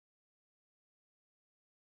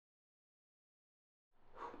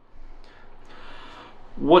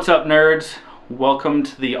What's up, nerds? Welcome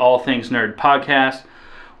to the All Things Nerd podcast.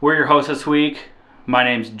 We're your hosts this week. My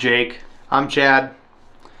name's Jake. I'm Chad.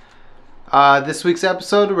 This week's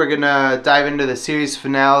episode, we're going to dive into the series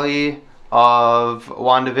finale of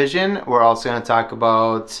WandaVision. We're also going to talk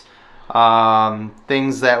about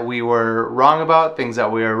things that we were wrong about, things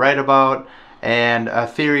that we were right about, and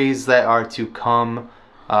theories that are to come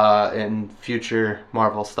in future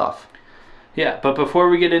Marvel stuff. Yeah, but before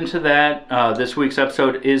we get into that, this week's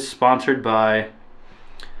episode is sponsored by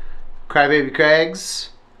Crybaby Craig's.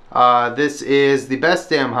 This is the best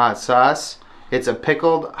damn hot sauce. It's a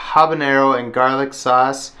pickled habanero and garlic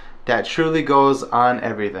sauce that truly goes on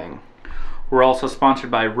everything. We're also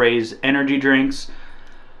sponsored by Ray's Energy Drinks.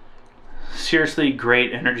 Seriously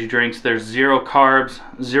great energy drinks. There's 0 carbs,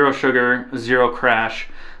 0 sugar, 0 crash.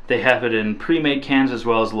 They have it in pre-made cans as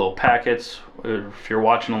well as little packets. If you're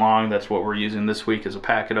watching along, that's what we're using this week as a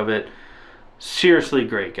packet of it. Seriously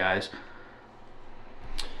great, guys.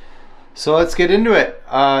 So let's get into it.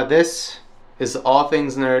 This is the All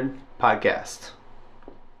Things Nerd podcast.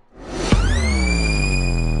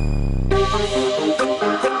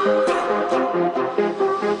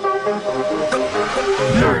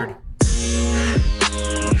 Nerd.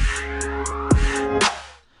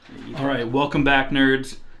 All right, welcome back,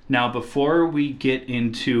 nerds. Now, before we get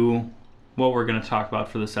into what we're going to talk about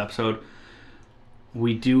for this episode,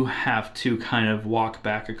 we do have to kind of walk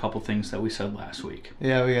back a couple things that we said last week.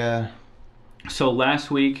 Yeah. So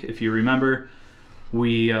last week, if you remember,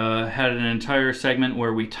 we had an entire segment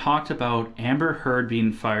where we talked about Amber Heard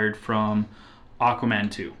being fired from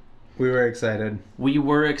Aquaman 2. We were excited. We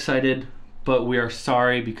were excited, but we are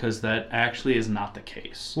sorry because that actually is not the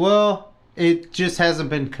case. Well, it just hasn't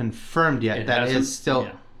been confirmed yet. That is still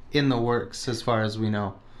in the works as far as we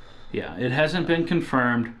know. Yeah, it hasn't been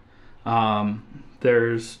confirmed.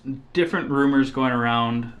 There's different rumors going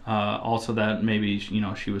around. Also that maybe,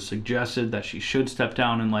 she was suggested that she should step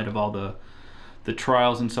down in light of all the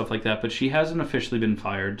trials and stuff like that. But she hasn't officially been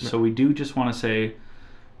fired. So we do just want to say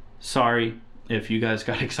sorry if you guys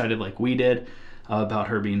got excited like we did about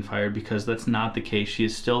her being fired, because that's not the case. She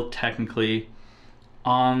is still technically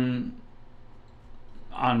on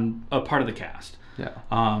a part of the cast.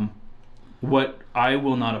 Yeah. What I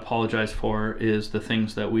will not apologize for is the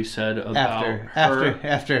things that we said about her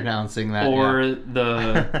after announcing that,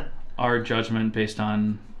 or our judgment based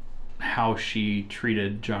on how she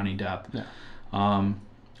treated Johnny Depp. Yeah.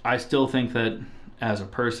 I still think that as a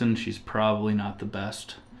person, she's probably not the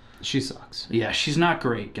best. She sucks. Yeah, she's not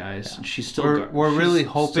great, guys. Yeah. She's still. We're really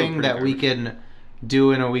hoping that we can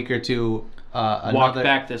do in a week or two. Walk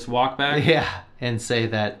back. Yeah, and say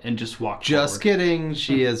that and just walk. Just forward. Kidding.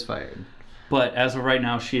 She is fired. But as of right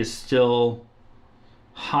now, she is still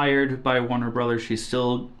hired by Warner Brothers. She's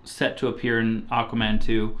still set to appear in Aquaman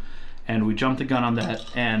 2. And we jumped the gun on that.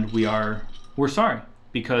 And we're sorry.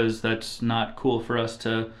 Because that's not cool for us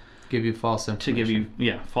to give you false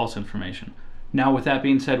information. False information. Now, with that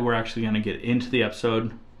being said, we're actually going to get into the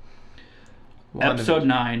episode. Episode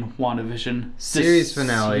 9, WandaVision. Series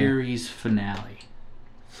finale. Series finale.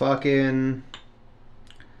 Fucking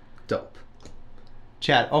dope.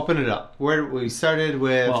 Chad, open it up. Where we started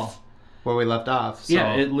with where we left off. So.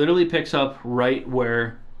 Yeah, it literally picks up right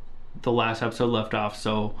where the last episode left off.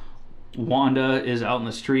 So Wanda is out in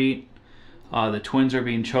the street. The twins are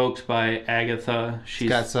being choked by Agatha. She's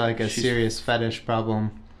got a serious fetish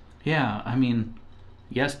problem. Yeah, I mean,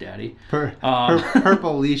 yes, Daddy.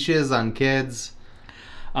 Purple leashes on kids.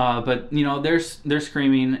 But they're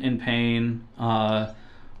screaming in pain.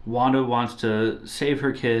 Wanda wants to save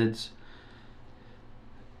her kids.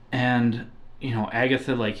 And,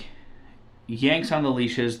 Agatha, yanks on the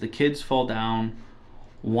leashes. The kids fall down.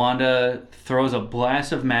 Wanda throws a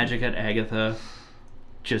blast of magic at Agatha.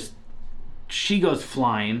 She goes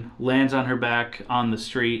flying, lands on her back on the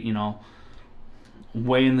street,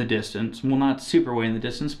 way in the distance. Well, not super way in the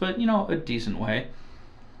distance, but, a decent way.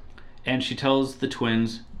 And she tells the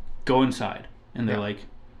twins, go inside. And they're like,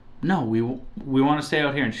 no, we want to stay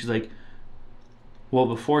out here. And she's like, well,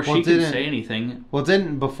 before she can say anything... Well,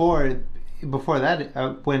 before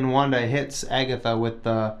that, when Wanda hits Agatha with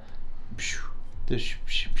the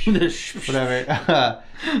whatever,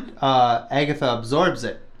 Agatha absorbs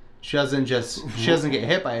it. She doesn't get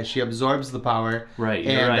hit by it. She absorbs the power. Right,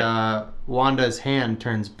 you're right. Wanda's hand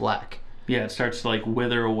turns black. Yeah, it starts to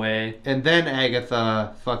wither away. And then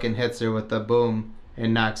Agatha fucking hits her with the boom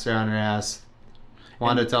and knocks her on her ass.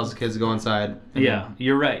 Wanda tells the kids to go inside. Yeah,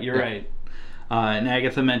 you're right. You're right. And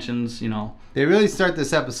Agatha mentions, They really start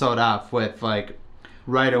this episode off with,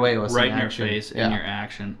 right away with right some in action. Your face, in your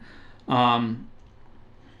action.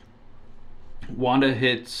 Wanda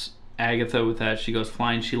hits Agatha with that. She goes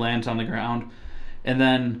flying. She lands on the ground. And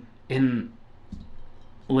then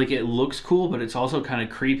it looks cool, but it's also kind of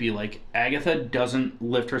creepy. Like, Agatha doesn't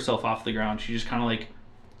lift herself off the ground. She just kind of like...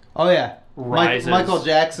 Oh, yeah. Rises. Michael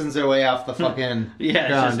Jackson's their way off the fucking ground,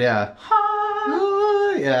 just, yeah.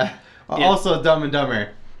 Also, Dumb and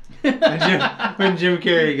Dumber. when Jim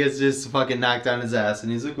Carrey gets just fucking knocked on his ass,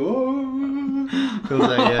 and he's like, oh. Goes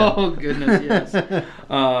like, yeah. Oh, goodness, yes.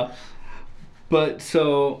 But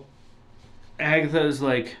so Agatha's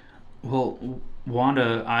like, well,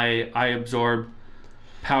 Wanda, I absorb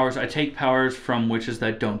powers. I take powers from witches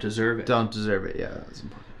that don't deserve it. Don't deserve it, yeah. That's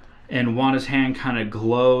important. And Wanda's hand kind of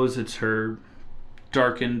glows. It's her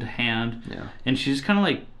darkened hand. Yeah. And she's kind of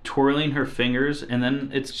like twirling her fingers, and then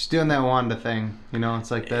it's... She's doing that Wanda thing. You know,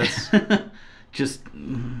 it's like this. Just...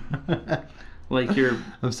 like you're...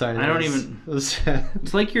 I'm sorry. I don't even...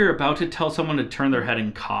 It's like you're about to tell someone to turn their head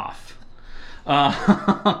and cough.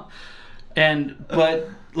 But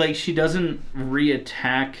like she doesn't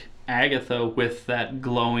re-attack Agatha with that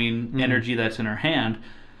glowing energy that's in her hand.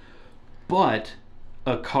 But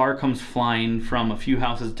a car comes flying from a few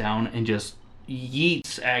houses down and just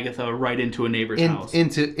yeets Agatha right into a neighbor's house.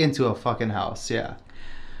 Into a fucking house, yeah.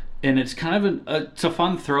 And it's kind of it's a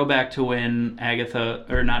fun throwback to when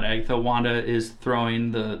Wanda is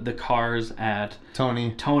throwing the cars at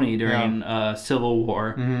Tony during Civil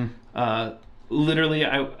War. Mm-hmm. Literally,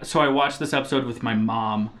 I watched this episode with my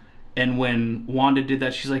mom, and when Wanda did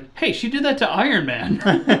that, she's like, hey, she did that to Iron Man.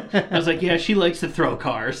 I was like, yeah, she likes to throw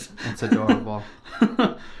cars. That's adorable.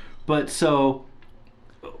 But so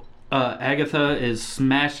Agatha is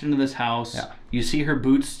smashed into this house. Yeah. You see her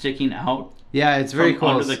boots sticking out. Yeah, it's very cool.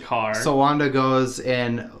 Under the car. So Wanda goes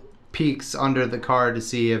and peeks under the car to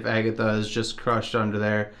see if Agatha is just crushed under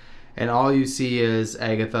there, and all you see is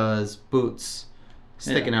Agatha's boots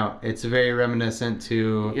sticking out. It's very reminiscent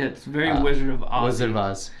to... Yeah, it's very Wizard of Oz. Wizard of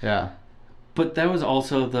Oz, yeah. But that was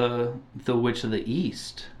also the Witch of the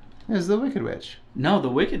East. It was the Wicked Witch. No, the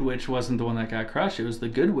Wicked Witch wasn't the one that got crushed. It was the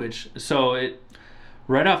Good Witch. So it,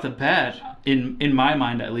 right off the bat, in my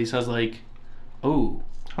mind at least, I was like, oh.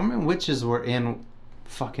 How many witches were in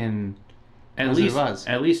fucking At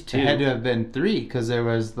least two. It had to have been 3, because there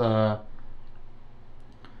was the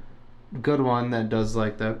good one that does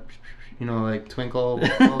like the, like twinkle,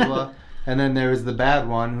 blah, blah, blah. And then there was the bad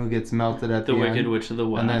one who gets melted at the end. The Wicked Witch of the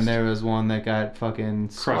West. And then there was one that got fucking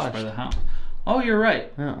crushed by the house. Oh, you're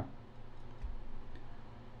right. Yeah.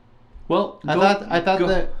 Well, I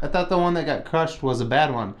thought the one that got crushed was a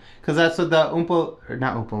bad one, because that's what the not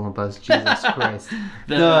Oompa Loompas, Jesus Christ,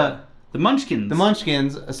 the Munchkins. The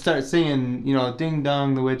Munchkins start singing, "Ding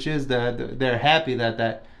Dong, the witches." They're happy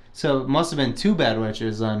that. So it must have been 2 bad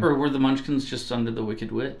witches then. Or were the Munchkins just under the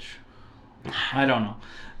Wicked Witch? I don't know.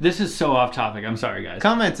 This is so off topic. I'm sorry, guys.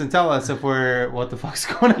 Comments and tell us if what the fuck's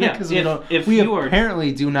going on, because we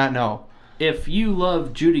apparently do not know. If you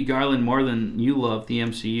love Judy Garland more than you love the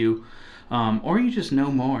MCU, or you just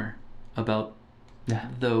know more about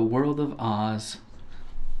the world of Oz,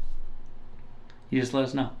 you just let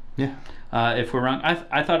us know. Yeah. If we're wrong,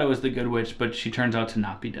 I thought it was the Good Witch, but she turns out to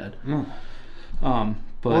not be dead.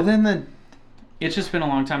 But then it's just been a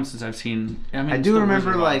long time since I've seen. I do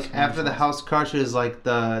remember after the house crushes,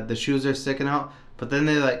 the shoes are sticking out, but then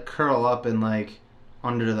they curl up and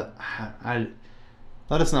under the.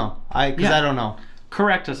 Let us know, because I don't know.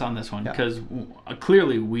 Correct us on this one, because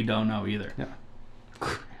clearly we don't know either. Yeah.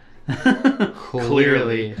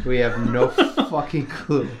 Clearly, we have no fucking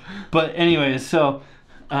clue. But anyways, so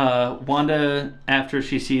Wanda, after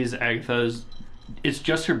she sees Agatha's, it's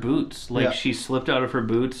just her boots. She slipped out of her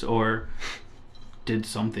boots or did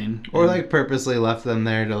something. Or purposely left them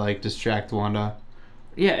there to distract Wanda.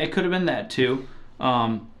 Yeah, it could have been that too.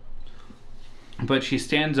 But she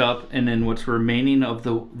stands up, and then what's remaining of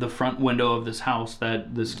the front window of this house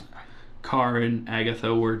that this car and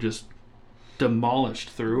Agatha were just demolished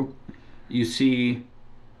through, you see,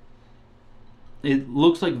 it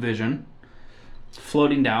looks like Vision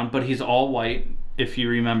floating down, but he's all white, if you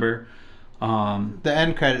remember. The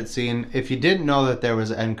end credit scene, if you didn't know that there was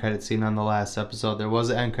an end credit scene on the last episode, there was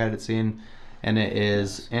an end credit scene, and it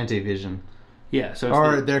is Anti-Vision. Yeah,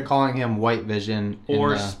 so they're calling him White Vision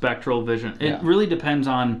or Spectral Vision. It really depends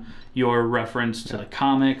on your reference to the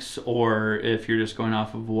comics, or if you're just going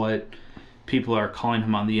off of what people are calling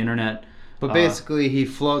him on the internet. But basically, he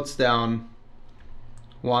floats down.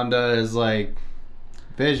 Wanda is like,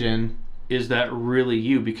 Vision. Is that really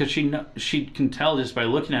you? Because she can tell just by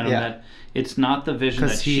looking at him that it's not the Vision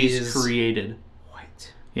that she's created.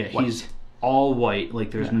 White. Yeah, he's all white.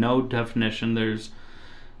 There's no definition. There's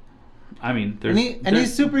I mean, there's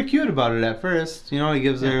he's super cute about it at first. You know, he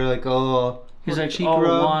gives her like a little. He's like, cheek oh,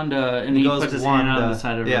 rub. Wanda, and he goes, puts his hand on the "Wanda."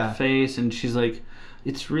 side of Yeah. her face, and she's like,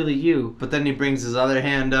 it's really you. But then he brings his other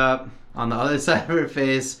hand up on the other side of her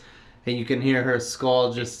face, and you can hear her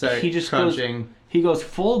skull just start crunching. He goes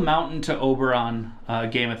full Mountain to Oberon,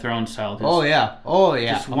 Game of Thrones style. Oh yeah.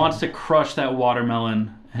 Just wants to crush that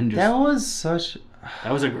watermelon and just.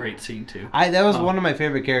 That was a great scene too. That was one of my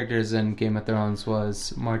favorite characters in Game of Thrones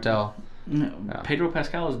was Martell. No, Pedro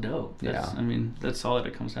Pascal is dope. Yeah. I mean, that's all that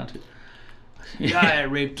it comes down to. Yeah, I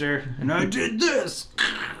raped her and I did this.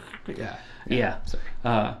 Yeah.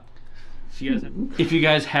 Sorry. If you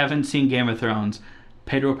guys haven't seen Game of Thrones,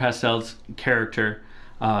 Pedro Pascal's character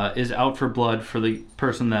is out for blood for the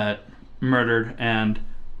person that murdered and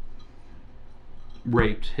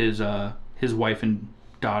raped his wife and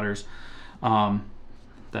daughters.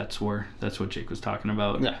 That's what Jake was talking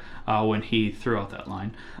about when he threw out that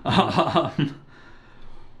line.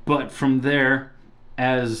 But from there,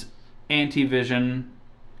 as Anti-Vision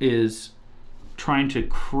is trying to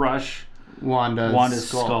crush Wanda's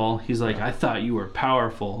skull, he's like, I thought you were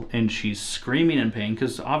powerful, and she's screaming in pain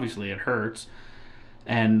because obviously it hurts,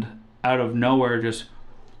 and out of nowhere, just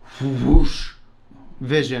whoosh,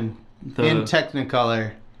 Vision in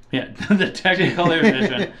Technicolor. Yeah, the Technicolor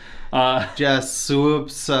Vision. Just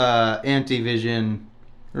swoops Anti-Vision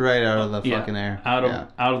right out of the fucking air. Out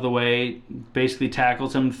of the way, basically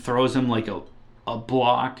tackles him, throws him like a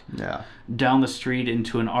block down the street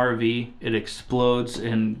into an RV. It explodes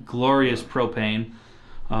in glorious propane.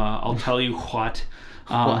 I'll tell you what.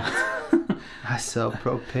 I sell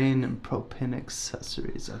propane and propane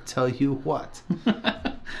accessories. I'll tell you what.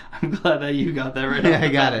 I'm glad that you got that right. Yeah, I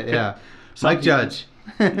got it. Yeah, Mike Judge.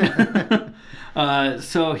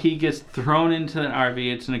 So he gets thrown into an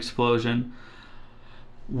RV. It's an explosion.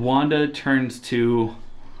 Wanda turns to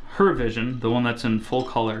her Vision, the one that's in full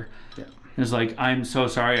color, and is like, I'm so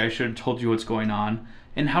sorry. I should have told you what's going on.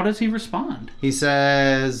 And how does he respond? He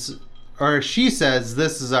says, or she says,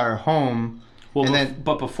 this is our home. Well,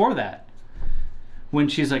 but before that, when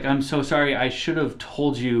she's like, I'm so sorry. I should have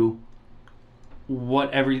told you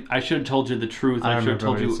I should have told you the truth. I should have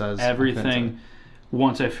told you everything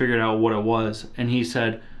once I figured out what it was. And he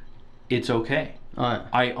said, it's okay.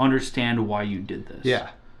 I understand why you did this.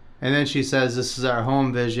 Yeah. And then she says, this is our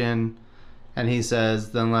home, Vision. And he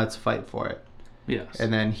says, then let's fight for it. Yes.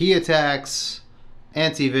 And then he attacks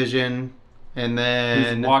Anti-Vision. And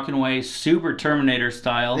then... he's walking away super Terminator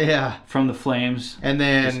style. Yeah. From the flames. And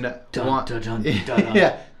then... Dun, dun, dun, dun, dun.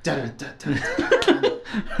 Yeah. Dun, dun, dun,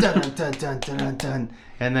 dun, dun, dun, dun, dun, dun.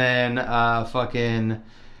 And then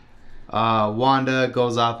Wanda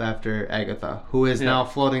goes off after Agatha, who is now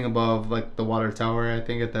floating above like the water tower, I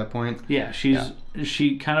think, at that point. Yeah, she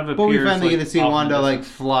kind of appears. But we finally get to see Wanda like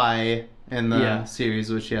fly in the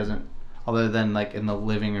series, which she hasn't, other than like in the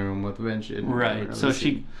living room with Vision. Right. So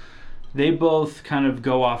they both kind of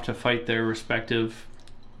go off to fight their respective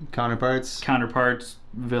counterparts,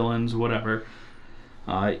 villains, whatever.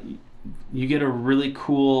 You get a really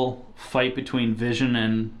cool fight between Vision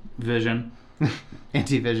and Vision.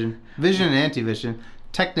 Anti-Vision. Vision and Anti-Vision.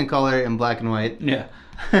 Technicolor in black and white. Yeah.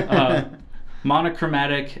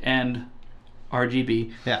 Monochromatic and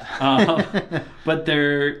RGB. Yeah. But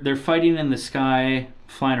they're fighting in the sky,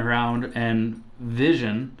 flying around, and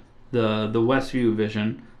Vision, the Westview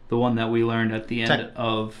Vision, the one that we learned at the end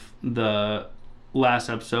of the last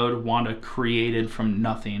episode, Wanda created from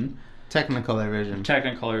nothing. Technicolor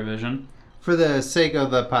Vision. For the sake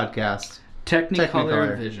of the podcast.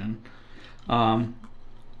 Technicolor Vision.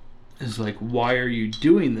 Is like, why are you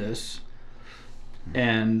doing this?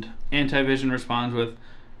 And Anti-Vision responds with,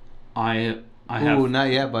 I have... Ooh, not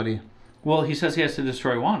yet, buddy. Well, he says he has to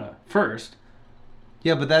destroy Wanda first.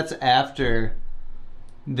 Yeah, but that's after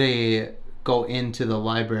they go into the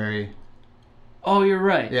library. Oh, you're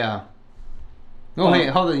right. Yeah. Oh, wait,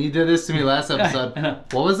 hold on. You did this to me last episode.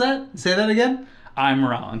 What was that? Say that again? I'm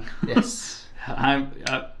wrong. Yes.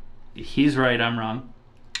 He's right, I'm wrong.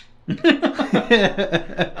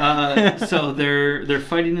 So they're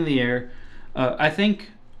fighting in the air. I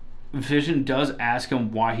think Vision does ask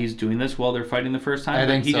him why he's doing this while they're fighting the first time. I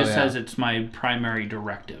think he just says it's my primary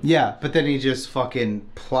directive. Yeah, but then he just fucking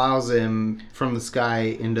plows him from the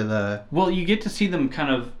sky into the... Well, you get to see them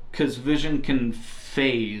kind of... Because Vision can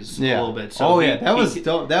phase a little bit. So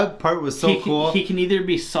that part was so cool. He can either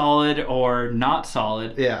be solid or not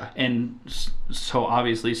solid. Yeah. And so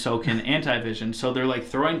obviously so can Anti-Vision. So they're like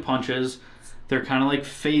throwing punches. They're kind of like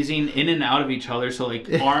phasing in and out of each other. So like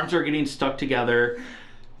arms are getting stuck together.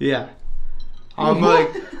 Yeah. I'm like,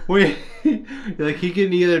 wait, like he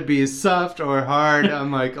can either be soft or hard.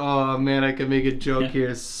 I'm like, oh man, I can make a joke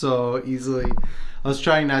here so easily. I was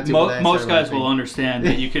trying not to. Most guys will understand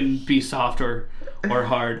that you can be soft or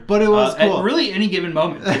hard. But it was cool. At really any given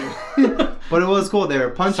moment, too. But it was cool. They were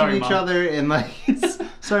punching Sorry, each Mom. other and like,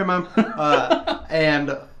 sorry, Mom.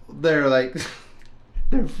 And they're like,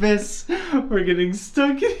 their fists were getting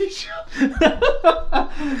stuck in each other.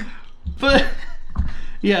 But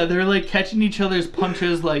yeah, they're like catching each other's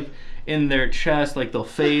punches like in their chest. Like they'll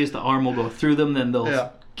phase, the arm will go through them, then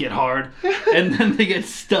they'll get hard, and then they get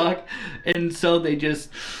stuck, and so they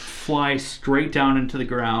just fly straight down into the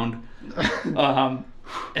ground.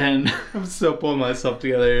 And I'm still pulling myself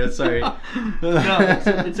together here. Sorry. no,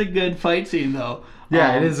 it's a good fight scene though.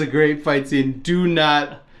 Yeah, it is a great fight scene. Do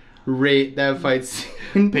not rate that fight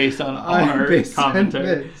scene based on our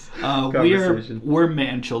commentary. We're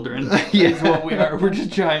man children. Yeah. Is what we are. We're just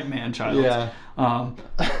giant man childs. Yeah.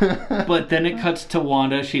 But then it cuts to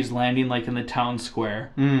Wanda. She's landing like in the town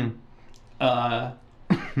square.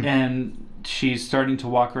 And she's starting to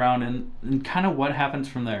walk around, and kind of what happens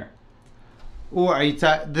from there. Or are you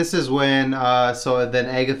this is when so then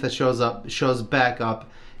Agatha shows back up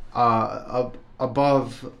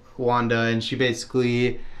above Wanda, and she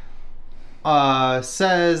basically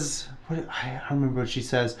says, I don't remember what she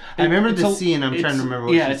says. I remember the scene. I'm trying to remember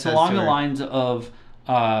what she says. Yeah, it's along the lines of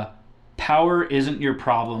power isn't your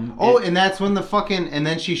problem. And that's when and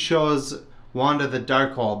then she shows Wanda the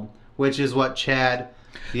Darkhold, which is what Chad.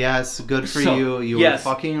 Yes, good for you. You were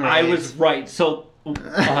fucking right. I was right. So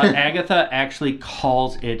Agatha actually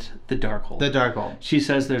calls it the Darkhold. The Darkhold. She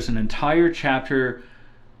says there's an entire chapter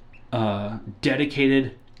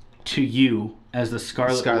dedicated to you as the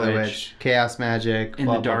Scarlet Witch. Chaos magic. In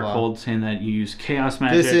the Darkhold, saying that you use chaos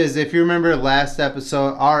magic. This is, if you remember last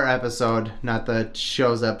episode, our episode, not the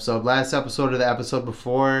show's episode, last episode of the episode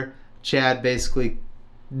before, Chad he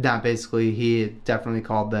definitely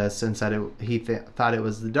called this and said he thought it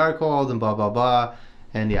was the Darkhold and blah, blah, blah.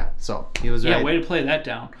 And yeah, so he was right. Yeah, way to play that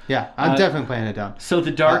down. Yeah, I'm definitely playing it down. So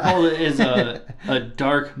the Darkhold is a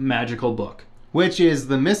dark magical book. Which is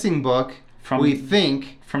the missing book, from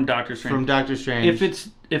Doctor Strange. From Doctor Strange.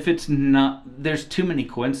 If it's not, there's too many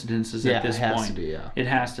coincidences at this point. It has to be, yeah. It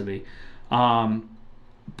has to be.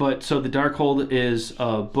 But so the Darkhold is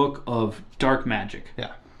a book of dark magic.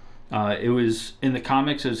 Yeah. It was, in the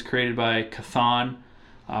comics, it was created by Chthon,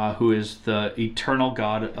 who is the eternal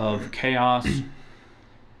god of chaos.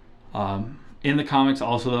 In the comics,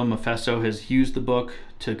 also, though, Mephisto has used the book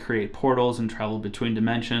to create portals and travel between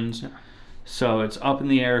dimensions. Yeah. So it's up in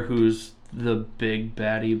the air who's the big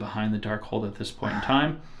baddie behind the Darkhold at this point in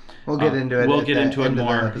time. We'll get into it. We'll get into it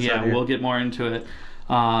more. Yeah, we'll get more into it.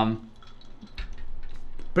 But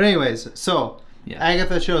anyways, so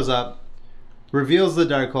Agatha shows up, reveals the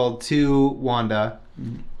Darkhold to Wanda,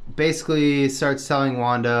 basically starts telling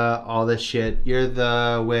Wanda all this shit. You're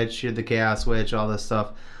the witch, you're the chaos witch, all this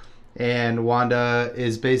stuff. And Wanda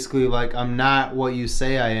is basically like, I'm not what you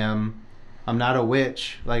say I am. I'm not a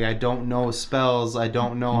witch. Like, I don't know spells. I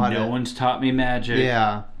don't know how to... No one's taught me magic.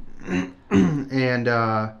 Yeah. And,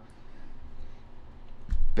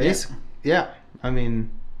 basically, yeah. I mean...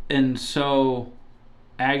 And so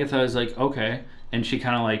Agatha is like, okay. And she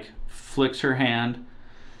kind of, like, flicks her hand.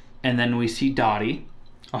 And then we see Dottie.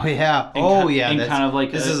 Oh, yeah. And kind of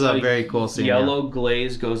like this is a very cool scene. Yellow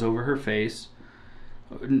glaze goes over her face.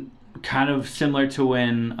 Kind of similar to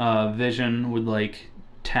when Vision would, like,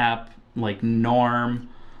 tap... like Norm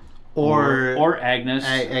or Agnes.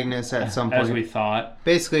 Agnes at some point. As we thought.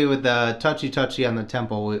 Basically with the touchy on the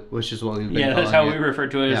temple, which is what we've been calling it. Yeah, that's how we refer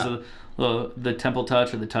to it, as the temple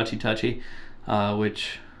touch or the touchy,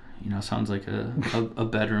 which, sounds like a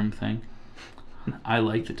bedroom thing. I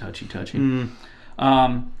like the touchy.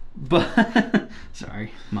 But,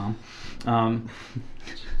 sorry, Mom.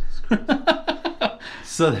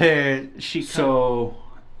 So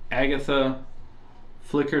Agatha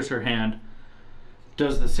flickers her hand,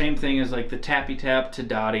 does the same thing as like the tappy tap to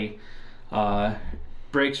Dottie,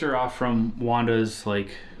 breaks her off from Wanda's like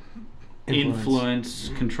influence,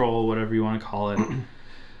 control, whatever you want to call it,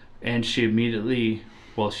 and she immediately,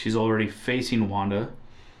 she's already facing Wanda.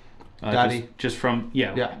 Dottie. Just from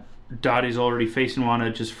Dottie's already facing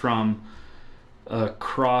Wanda just from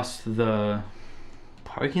across the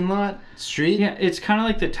parking lot, street. Yeah, it's kind of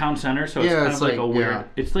like the town center, so it's kind of like a weird. Yeah.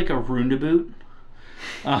 It's like a roundabout.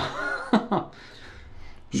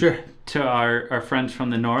 Sure. To our friends from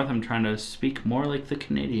the north, I'm trying to speak more like the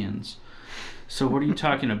Canadians. So what are you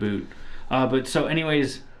talking about? But so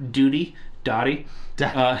anyways, Dottie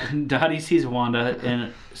sees Wanda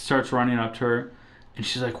and starts running up to her, And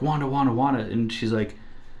she's like, Wanda, Wanda, Wanda. And she's like,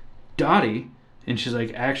 Dottie. And she's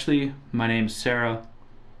like, actually, my name's Sarah.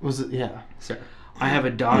 Was it? Yeah, Sarah. I have a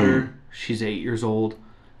daughter. She's 8 years old.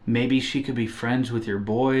 Maybe she could be friends with your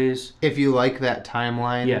boys. If you like that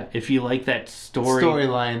timeline. Yeah, if you like that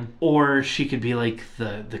storyline. Or she could be like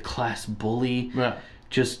the class bully. Yeah.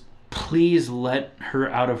 Just please let her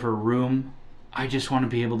out of her room. I just want to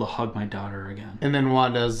be able to hug my daughter again. And then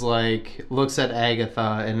Wanda's like, looks at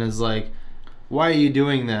Agatha and is like, why are you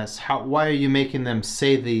doing this? Why are you making them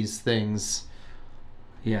say these things?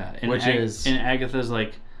 Yeah, and and Agatha's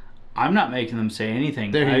like, I'm not making them say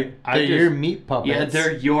anything. They're your meat puppets. Yeah,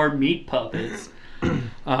 they're your meat puppets.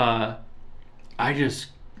 I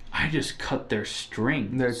just cut their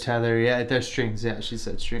strings. Their tether, yeah, their strings. Yeah, she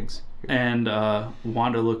said strings. And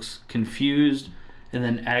Wanda looks confused, and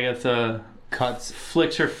then Agatha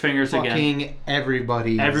flicks her fingers again.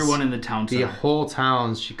 Everyone in the town. The whole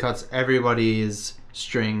town. She cuts everybody's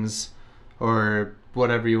strings, or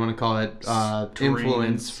whatever you want to call it,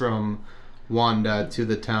 influence from Wanda to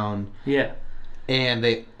the town. Yeah. And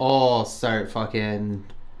they all start fucking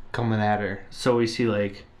coming at her. So we see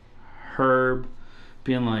like Herb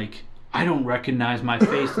being like, I don't recognize my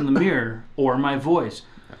face in the mirror or my voice.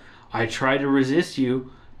 I try to resist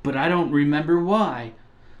you, but I don't remember why.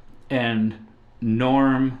 And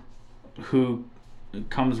Norm, who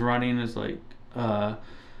comes running, is like,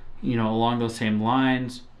 along those same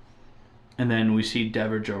lines. And then we see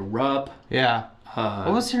Deborah Jo Rupp. Yeah.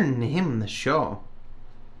 What was her name in the show?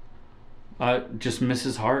 Just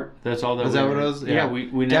Mrs. Hart. That's all that was. Is that what it was? Yeah, we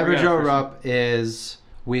never Deborah Jo Rupp is,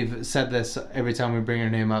 we've said this every time we bring her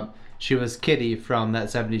name up, she was Kitty from that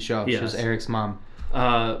 70s show. Yes. She was Eric's mom.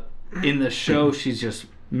 In the show, she's just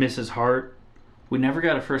Mrs. Hart. We never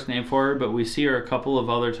got a first name for her, but we see her a couple of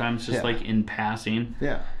other times just like in passing.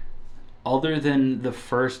 Yeah. Other than the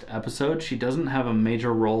first episode, she doesn't have a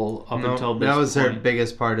major role until this That was point. her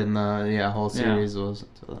biggest part in the whole series. Yeah. Was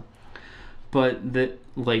until that.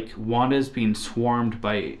 But Wanda's being swarmed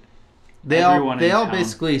by everyone they all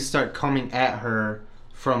basically start coming at her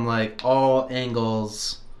from like all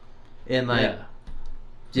angles, and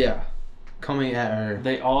coming at her.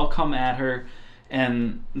 They all come at her,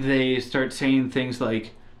 and they start saying things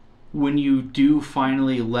like, when you do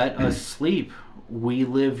finally let us sleep, we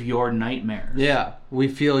live your nightmares. Yeah, we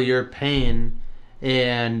feel your pain.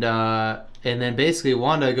 And then basically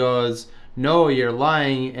Wanda goes, no, you're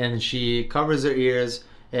lying. And she covers her ears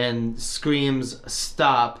and screams,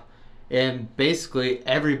 stop. And basically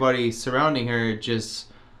everybody surrounding her just,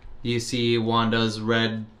 you see Wanda's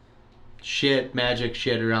red shit, magic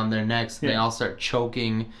shit around their necks. And they all start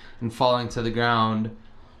choking and falling to the ground.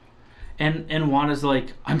 And Wanda's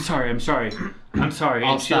like, I'm sorry. And she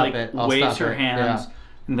waves her hands,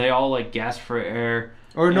 and they all like gasp for air.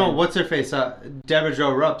 Or no, what's her face? Deborah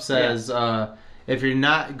Jo Rupp says, if you're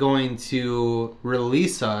not going to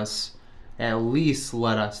release us, at least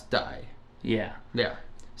let us die. Yeah. Yeah.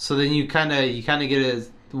 So then you kind of get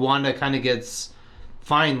Wanda kind of gets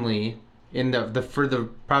finally in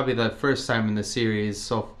probably the first time in the series.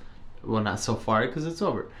 So, well, not so far because it's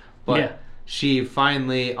over, but. Yeah. She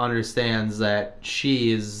finally understands that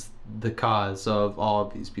she is the cause of all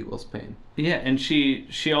of these people's pain. Yeah, and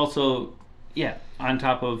she also, on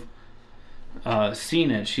top of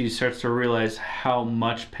seeing it, she starts to realize how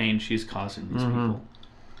much pain she's causing these people.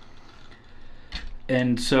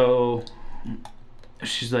 And so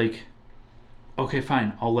she's like, okay,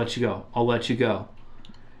 fine, I'll let you go.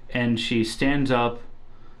 And she stands up,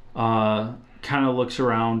 kind of looks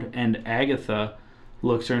around, and Agatha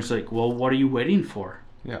looks at her and is like, well, what are you waiting for?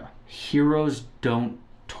 Yeah. Heroes don't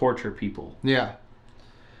torture people. Yeah.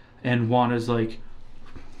 And Wanda's like,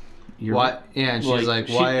 you're what? Yeah, and she's like,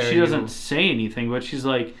 why are you... She doesn't say anything, but she's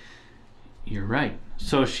like, you're right.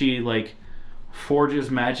 So she like forges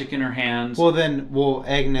magic in her hands. Well,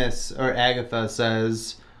 Agnes or Agatha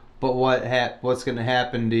says, but what's going to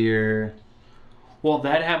happen to your... Well,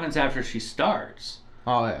 that happens after she starts.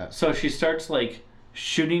 Oh, yeah. So she starts like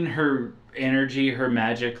shooting her energy, her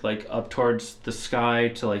magic, like up towards the sky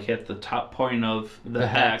to like hit the top point of the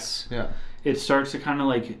hex. Yeah. It starts to kind of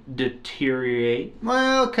like deteriorate.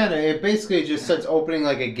 Well, kind of. It basically just starts opening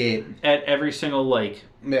like a gate at every single like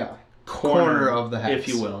corner of the hex, if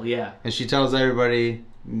you will. Yeah. And she tells everybody,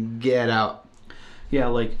 "Get out." Yeah,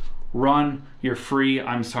 like run. You're free.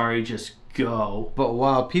 I'm sorry. Just go. But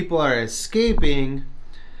while people are escaping,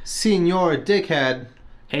 Senor Dickhead,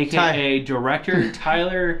 aka Director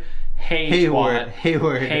Tyler Hayward.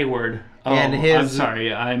 Oh, I'm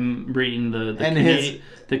sorry. I'm reading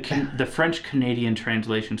the French Canadian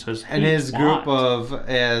translation says. And his group of,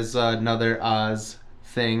 as another Oz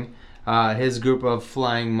thing, his group of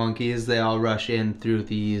flying monkeys, they all rush in through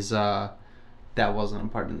these. That wasn't a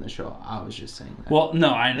part in the show. I was just saying that. Well,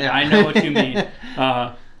 no, I know what you mean.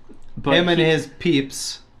 But him and his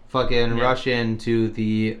peeps fucking rush into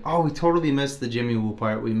the. Oh, we totally missed the Jimmy Woo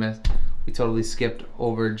part. We totally skipped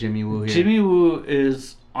over Jimmy Woo here. Jimmy Woo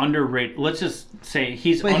is underrated. Let's just say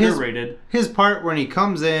he's underrated. His part when he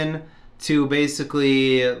comes in to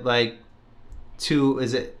basically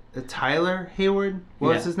is it Tyler Hayward?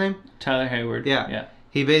 What's his name? Tyler Hayward. Yeah.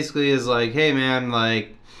 He basically is like, hey man,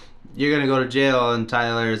 like, you're gonna go to jail, and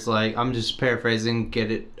Tyler's like, I'm just paraphrasing, get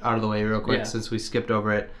it out of the way real quick since we skipped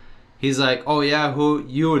over it. He's like, oh yeah,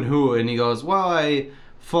 who? And he goes, well, I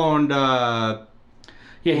phoned.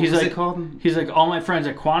 He's like, all my friends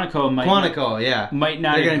at Quantico might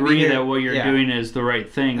not agree that what you're doing is the right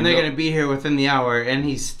thing. And they're going to be here within the hour. And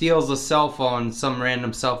he steals a cell phone, some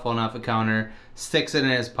random cell phone off a counter, sticks it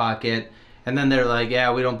in his pocket. And then they're like,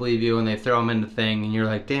 yeah, we don't believe you. And they throw him in the thing. And you're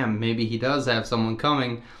like, damn, maybe he does have someone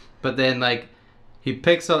coming. But then, like, he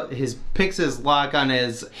picks his lock on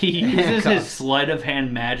his He uses his sleight of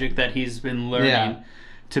hand magic that he's been learning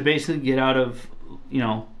to basically get out of,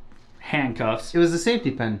 handcuffs. It was a safety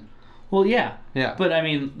pin. Well, yeah. Yeah. But, I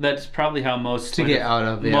mean, that's probably how most sleight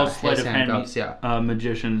of hand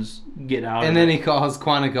magicians get out and then he calls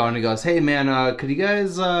Quantico and he goes, hey, man, could you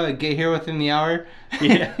guys get here within the hour?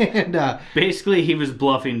 Yeah. And, basically, he was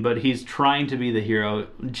bluffing, but he's trying to be the hero.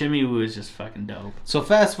 Jimmy Woo is just fucking dope. So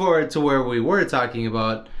fast forward to where we were talking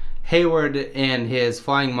about. Hayward and his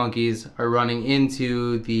flying monkeys are running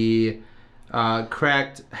into the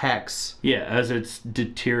cracked hex. Yeah, as it's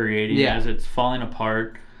deteriorating, as it's falling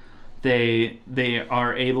apart, they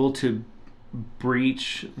are able to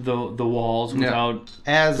breach the walls without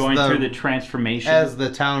going through the transformation. As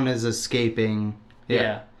the town is escaping.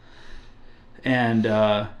 Yeah. And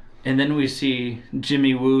then we see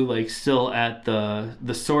Jimmy Woo still at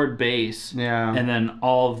the sword base. Yeah. And then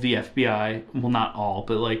all of the FBI, well, not all,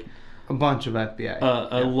 but a bunch of FBI.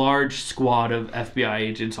 A large squad of FBI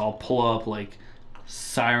agents all pull up,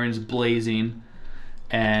 sirens blazing,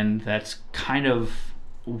 and that's kind of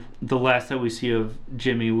the last that we see of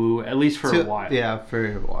Jimmy Woo, at least for a while. Yeah, for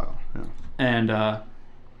a while. Yeah. And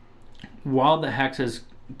while the hex is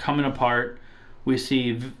coming apart, we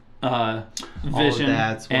see Vision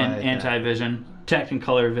and Anti-Vision,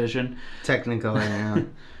 Technicolor Vision. Technicolor,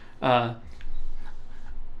 yeah.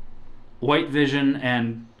 White Vision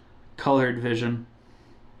and Colored Vision.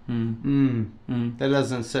 That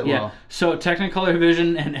doesn't sit well. So Technicolor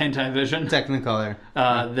Vision and Anti-Vision. Technicolor.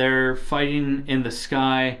 They're fighting in the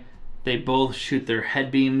sky. They both shoot their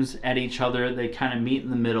head beams at each other. They kind of meet in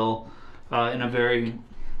the middle in a very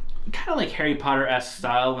kind of like Harry Potter-esque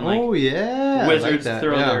style when wizards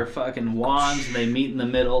throw their fucking wands and they meet in the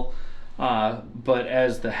middle. But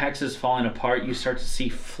as the hex is falling apart, you start to see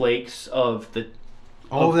flakes of the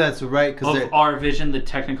that's right. Of our vision, the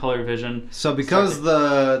Technicolor Vision. So because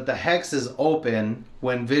the hex is open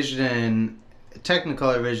when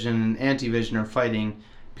Technicolor Vision and Anti-Vision are fighting,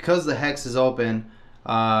 because the hex is open,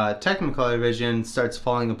 Technicolor Vision starts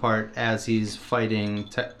falling apart as he's fighting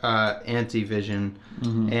Anti-Vision,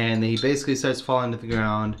 and he basically starts falling to the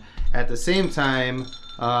ground. At the same time,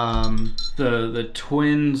 the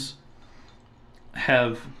twins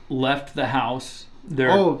have left the house.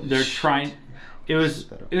 They're trying. It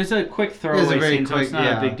was a quick throwaway scene, so it's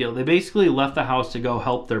not a big deal. They basically left the house to go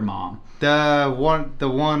help their mom. The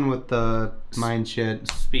one with the mind shit.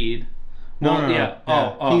 Speed. No.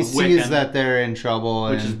 He sees Wiccan, that they're in trouble,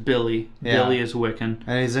 which is Billy. Yeah. Billy is Wiccan,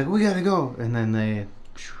 and he's like, "We gotta go," and then they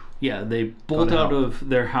bolt out of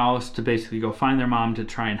their house to basically go find their mom to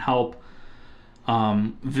try and help.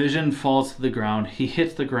 Vision falls to the ground. He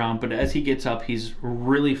hits the ground, but as he gets up, he's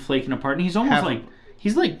really flaking apart, and he's almost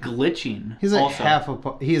he's glitching.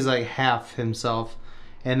 He's half himself,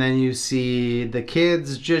 and then you see the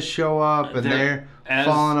kids just show up, and they're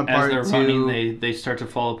falling apart as they're running. They start to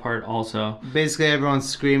fall apart also. Basically, everyone's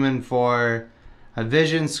screaming for a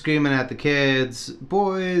Vision, screaming at the kids,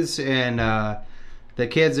 boys, and the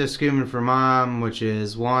kids are screaming for mom, which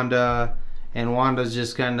is Wanda, and Wanda's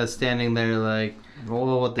just kind of standing there like,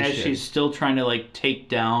 oh, what the shit? As she's still trying to take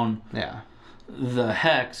down the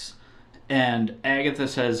hex. And Agatha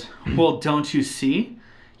says, well, don't you see?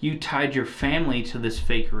 You tied your family to this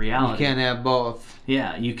fake reality. You can't have both.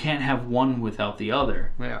 Yeah, you can't have one without the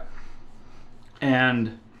other. Yeah.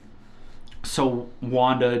 And so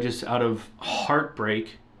Wanda, just out of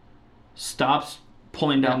heartbreak, stops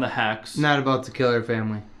pulling down the hex. Not about to kill her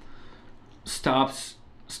family. Stops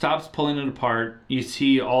pulling it apart. You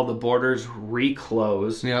see all the borders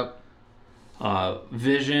reclose. Yep.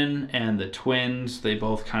 Vision and the twins, they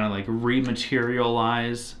both kind of like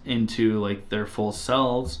rematerialize into like their full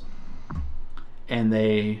selves, and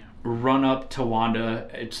they run up to Wanda.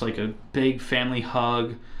 It's like a big family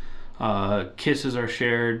hug. Kisses are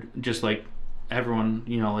shared, just like everyone,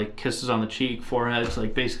 like kisses on the cheek, foreheads.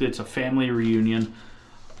 Like basically, it's a family reunion,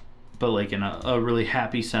 but like in a really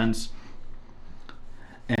happy sense.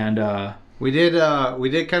 And we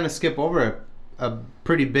did kind of skip over a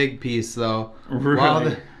pretty big piece though.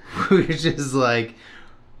 Really? Which is like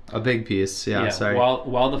a big piece. Yeah. Sorry.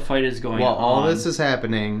 While the fight is going on, all this is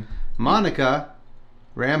happening, Monica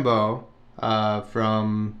Rambeau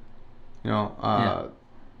from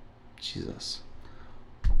Jesus.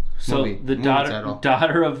 So movie the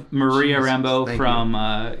daughter of Maria Rambeau from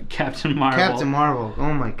Captain Marvel. Captain Marvel.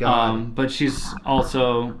 Oh my God. But she's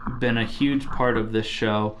also been a huge part of this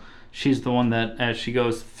show. She's the one that, as she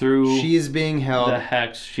goes through, she's being held the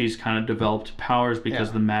hex. She's kind of developed powers because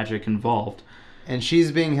of the magic involved. And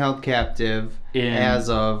she's being held captive as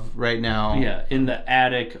of right now. Yeah, in the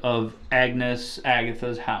attic of Agatha's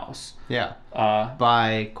house. Yeah.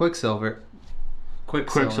 By Quicksilver.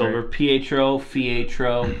 Pietro.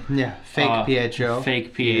 Yeah,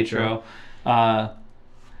 fake Pietro. And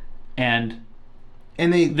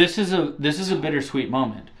they. This is a bittersweet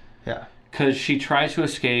moment. Yeah. Because she tries to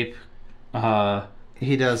escape.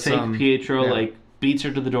 He does. Fake Pietro like beats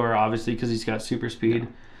her to the door, obviously, because he's got super speed. Yeah.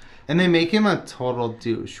 And they make him a total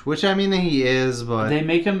douche, which I mean he is, but they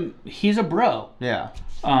make him. He's a bro. Yeah.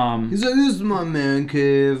 He's like, this is my man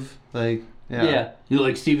cave. Like. Yeah. Yeah. You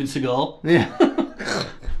like Steven Seagal? Yeah.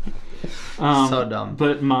 So dumb.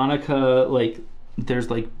 But Monica, like, there's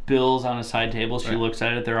like bills on a side table. She looks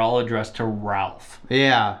at it. They're all addressed to Ralph.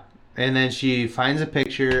 Yeah. And then she finds a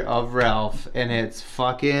picture of Ralph, and it's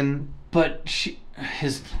fucking. But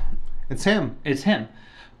It's him. It's him.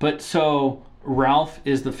 But so Ralph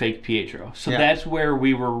is the fake Pietro. So that's where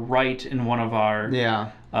we were right in one of our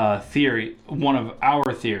one of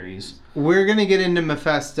our theories. We're gonna get into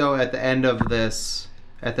Mephisto at the end of this.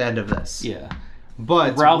 Yeah.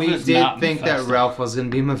 But Ralph we did think Mephisto. that Ralph was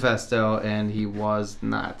going to be Mephisto, and he was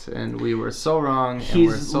not. And we were so wrong, and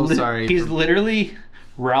we're so sorry. He's literally...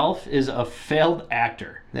 Ralph is a failed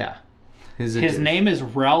actor. Yeah. His name is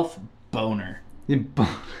Ralph Boner. The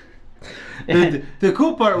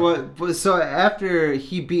cool part was, so after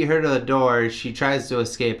he beat her to the door, she tries to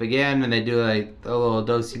escape again, and they do like a little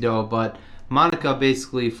do-si-do, but Monica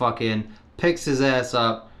basically fucking picks his ass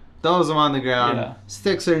up, throws him on the ground,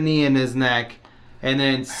 sticks her knee in his neck, and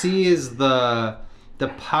then sees the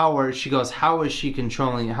power. She goes, how is she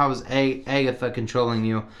controlling you? How is Agatha controlling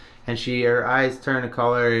you? And her eyes turn a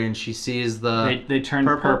color, and she sees they turn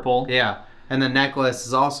purple. Yeah. And the necklace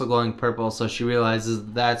is also glowing purple, so she realizes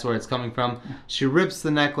that's where it's coming from. She rips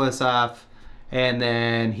the necklace off, and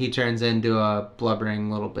then he turns into a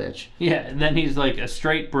blubbering little bitch. Yeah, and then he's like a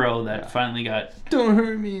straight bro that finally got... Don't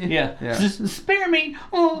hurt me. Yeah. Just spare me.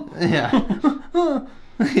 Oh. Yeah.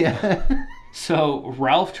 Yeah. So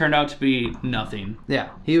Ralph turned out to be nothing. Yeah,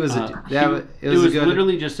 he was it was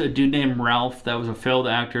literally just a dude named Ralph that was a failed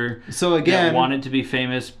actor. So again, that wanted to be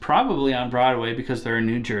famous, probably on Broadway because they're in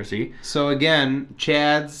New Jersey. So again,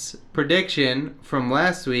 Chad's prediction from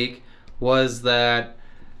last week was that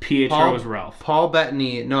Pietro was Ralph. Paul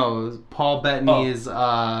Bettany is Paul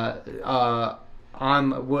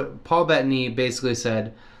Bettany basically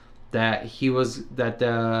said that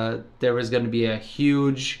there was going to be a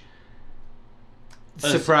huge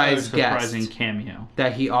surprising guest cameo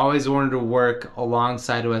that he always wanted to work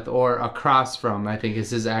alongside with or across from, I think is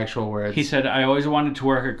his actual words. He said, I always wanted to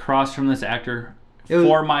work across from this actor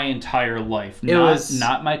for my entire life.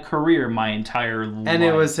 Not my career, my entire life. And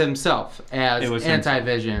it was himself as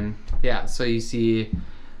Anti-Vision. Yeah, so you see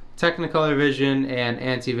Technicolor Vision and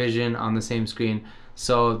Anti-Vision on the same screen.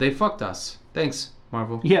 So they fucked us. Thanks,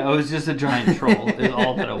 Marvel. Yeah, it was just a giant troll is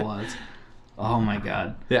all that it was. Oh my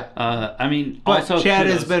God. Yeah. I mean, but also Chad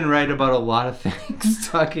has been right about a lot of things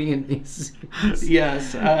talking in these series.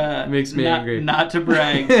 Yes. Makes me angry. Not to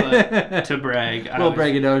brag, but to brag. A little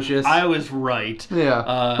braggadocious. I was right.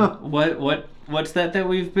 Yeah. What's that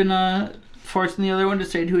we've been forcing the other one to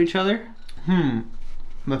say to each other?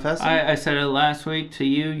 Mephisto? I said it last week to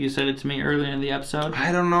you. You said it to me earlier in the episode.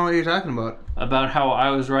 I don't know what you're talking about. About how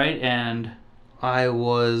I was right and... I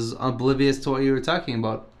was oblivious to what you were talking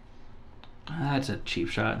about. That's a cheap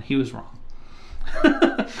shot. He was wrong.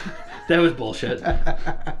 That was bullshit.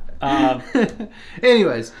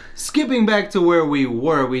 Anyways, skipping back to where we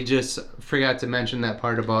were, we just forgot to mention that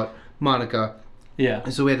part about Monica. Yeah.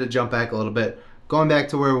 So we had to jump back a little bit. Going back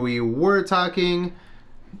to where we were talking.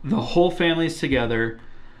 The whole family's together.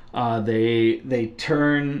 They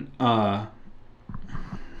turn, not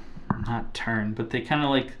turn, but they kind of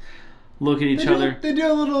like look at each other. They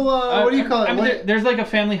do a little. What do you call it? I mean, there's like a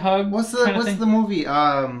family hug. What's the movie?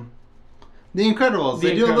 The Incredibles.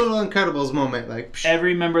 They do a little Incredibles moment, like. Psh,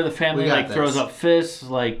 every member of the family like throws up fists,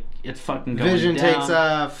 like it's fucking going Vision down. takes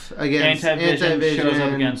off against Anti-Vision shows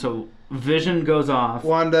up again, so Vision goes off.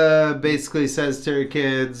 Wanda basically says to her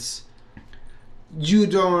kids, "You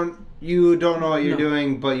don't know what you're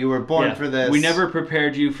doing, but you were born for this. We never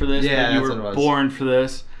prepared you for this, but you were born for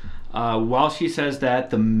this." While she says that,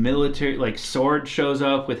 the military, like Sword, shows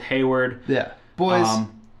up with Hayward. Yeah, boys,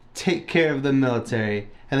 take care of the military.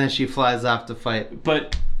 And then she flies off to fight.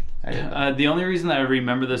 But the only reason that I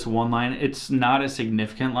remember this one line, it's not a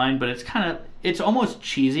significant line, but it's almost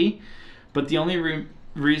cheesy. But the only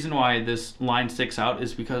reason why this line sticks out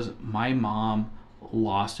is because my mom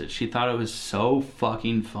lost it. She thought it was so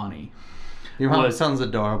fucking funny. Your mom sounds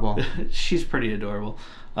adorable. She's pretty adorable.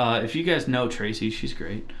 If you guys know Tracy, she's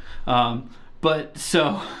great. But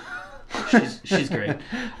so she's great.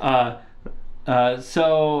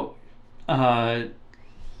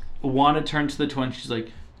 Wanda turns to the twins. She's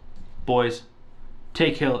like, "Boys,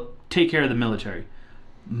 take care of the military.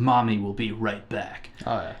 Mommy will be right back."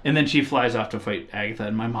 Oh yeah. And then she flies off to fight Agatha,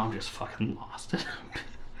 and my mom just fucking lost it.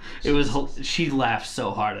 She laughed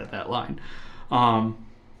so hard at that line.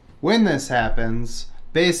 When this happens,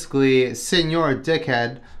 basically, Senor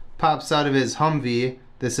Dickhead pops out of his Humvee.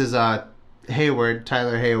 This is Hayward,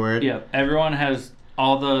 Tyler Hayward. Yeah,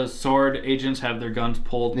 all the Sword agents have their guns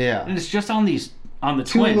pulled. Yeah. And it's just on the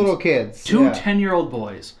two twins. Little kids. Two 10-year-old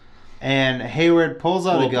boys. And Hayward pulls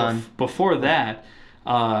out a gun. Before that,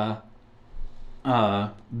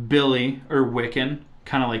 Billy, or Wiccan,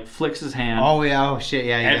 kind of like flicks his hand. Oh, yeah. Oh, shit.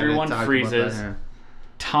 Yeah. Everyone freezes.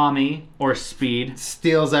 Tommy, or Speed,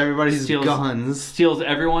 steals everybody's guns. Steals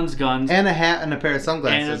everyone's guns. And a hat and a pair of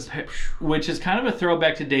sunglasses. Which is kind of a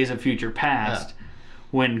throwback to Days of Future Past,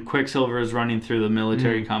 when Quicksilver is running through the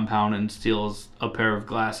military compound and steals a pair of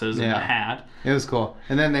glasses and a hat. It was cool.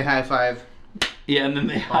 And then they high-five. Yeah, and then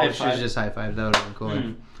they high-five. Should just high-five. That would have been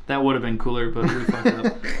cooler. That would have been cooler, but we fucked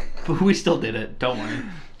up. But we still did it. Don't worry.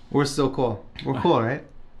 We're still cool. We're cool, right?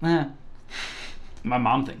 My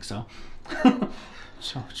mom thinks so.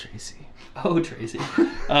 So Tracy. Oh, Tracy.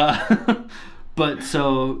 But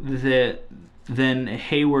so then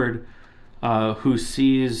Hayward, who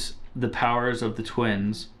sees the powers of the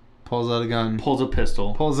twins, pulls out a gun, pulls a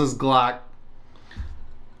pistol, pulls his Glock.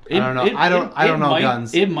 I don't know. I don't know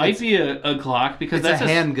guns. It might be a Glock because that's a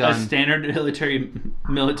handgun. A standard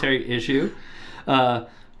military issue.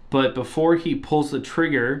 But before he pulls the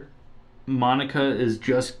trigger, Monica is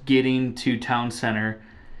just getting to town center,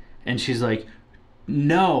 and she's like,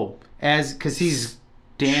 "No," because he's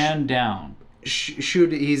stand down.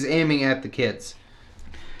 He's aiming at the kids,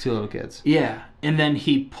 two little kids. Yeah, and then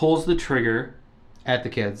he pulls the trigger at the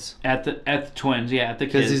kids, at the twins. Yeah, at the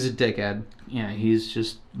kids. Because he's a dickhead. Yeah, he's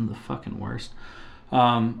just the fucking worst.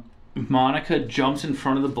 Monica jumps in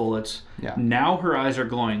front of the bullets. Yeah. Now her eyes are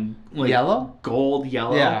glowing like yellow, gold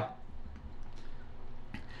yellow. Yeah.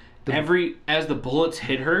 As the bullets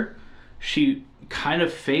hit her, she kind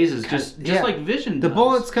of phases, just like Vision does. The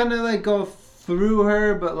bullets kind of like go through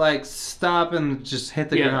her, but like stop and just hit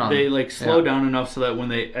the ground. They like slow down enough so that when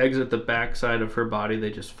they exit the backside of her body,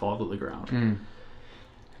 they just fall to the ground.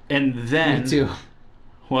 And then me too.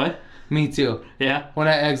 What? Me too. Yeah. When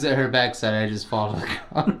I exit her backside, I just fall to the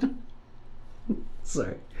ground.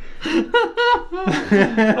 Sorry.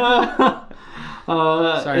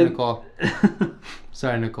 Sorry, Nicole.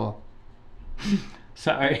 Sorry, Nicole.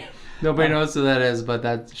 Sorry. Nobody knows who that is,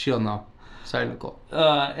 but she'll know. Sorry, Nicole.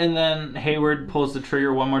 And then Hayward pulls the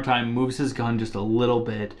trigger one more time, moves his gun just a little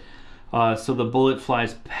bit. So the bullet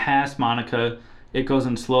flies past Monica. It goes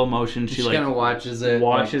in slow motion. She like kind of watches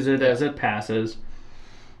it as it passes.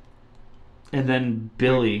 And then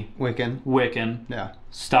Billy Wiccan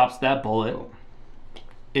stops that bullet. Oh.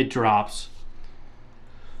 It drops.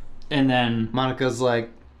 And then Monica's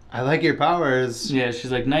like, "I like your powers." Yeah,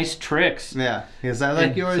 she's like, "Nice tricks." Yeah, because I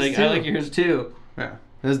like yours like, too. I like yours too. Yeah,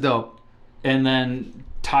 it was dope. And then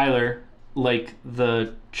Tyler, like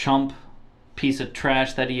the chump piece of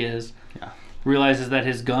trash that he is, realizes that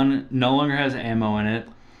his gun no longer has ammo in it.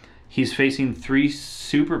 He's facing 3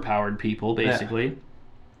 superpowered people, basically. Yeah.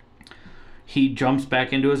 He jumps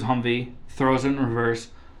back into his Humvee, throws it in reverse,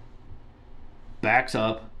 backs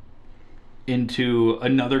up into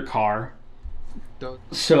another car.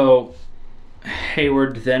 So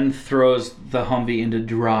Hayward then throws the Humvee into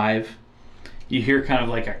drive. You hear kind of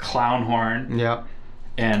like a clown horn. Yeah.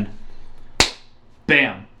 And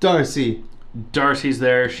bam. Darcy. Darcy's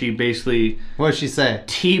there. She basically What did she say?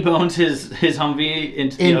 T-bones his Humvee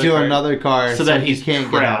into the other car, another car so that he can't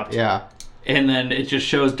trapped. get up. Yeah. And then it just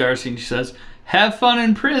shows Darcy, and she says, "Have fun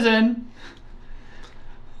in prison."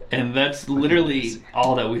 And that's literally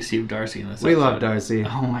all that we see of Darcy in this We episode. love Darcy.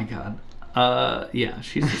 Oh my god. Yeah,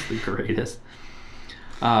 she's just the greatest.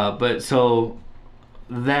 But so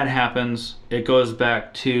that happens. It goes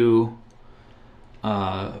back to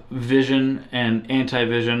Vision and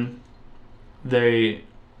Anti-Vision. They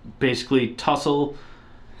basically tussle.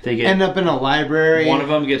 They get End up in a library. one of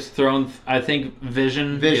them gets thrown. I think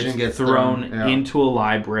Vision gets thrown yeah. into a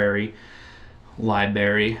library.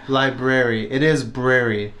 Library. It is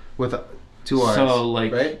brary with 2 R's. So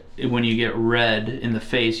like right? when you get red in the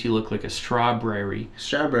face, you look like a strawberry.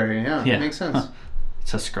 Strawberry. Yeah. Makes sense.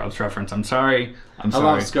 It's a Scrubs reference. I'm sorry. I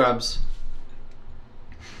love Scrubs.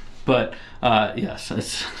 But yes,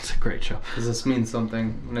 it's a great show. Does this mean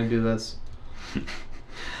something when I do this?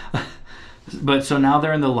 But so now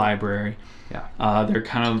they're in the library. Yeah. They're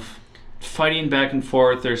kind of fighting back and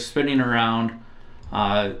forth. They're spinning around.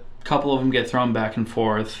 A couple of them get thrown back and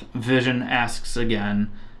forth. Vision asks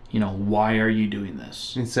again, why are you doing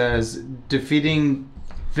this? It says, defeating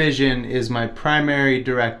Vision is my primary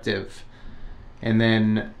directive. And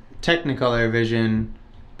then Technicolor Vision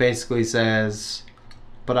basically says,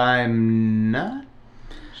 but I'm not?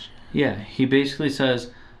 Yeah, he basically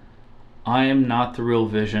says, I am not the real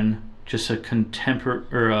Vision, just a contemporary,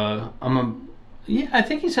 yeah, I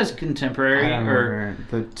think he says contemporary, I don't or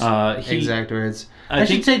remember the exact words. I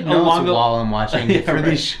should think take notes while I'm watching yeah, for right.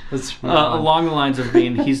 these shows. Along the lines of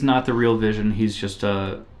being, he's not the real Vision, he's just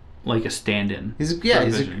a stand-in. He's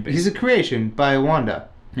a creation by Wanda.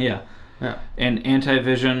 Yeah. Yeah. And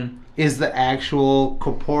Anti-Vision is the actual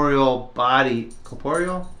corporeal body.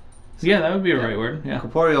 Corporeal? Yeah, that would be a right word. Yeah.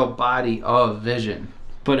 Corporeal body of Vision.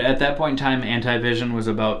 But at that point in time, Anti-Vision was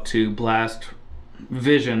about to blast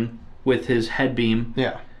Vision with his head beam.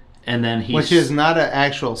 Yeah. And then which is not an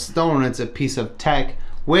actual stone, it's a piece of tech,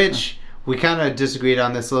 which we kind of disagreed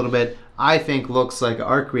on this a little bit. I think looks like an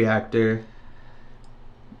arc reactor,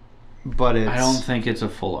 but I don't think it's a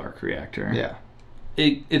full arc reactor. Yeah.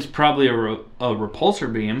 It's probably a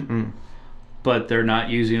repulsor beam, but they're not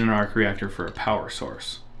using an arc reactor for a power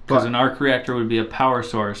source. Because an arc reactor would be a power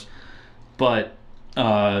source, but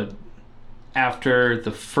after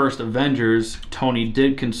the first Avengers, Tony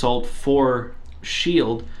did consult for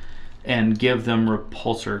S.H.I.E.L.D. and give them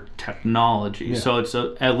repulsor technology. Yeah. So it's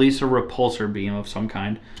at least a repulsor beam of some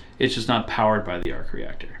kind. It's just not powered by the arc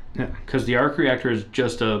reactor. Yeah. Because the arc reactor is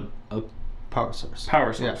just a power source.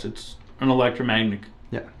 Yeah. It's an electromagnet.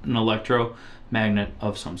 Yeah. An electromagnet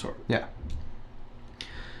of some sort. Yeah.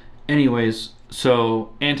 Anyways,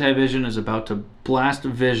 so Anti-Vision is about to blast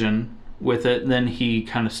Vision with it. Then he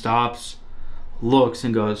kind of stops, looks,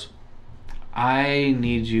 and goes, I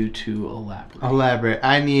need you to elaborate.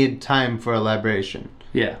 I need time for elaboration.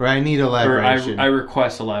 Yeah. Or I need elaboration. Or I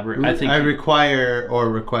request elaboration. I require or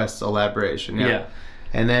request elaboration. Yeah.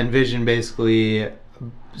 And then Vision basically,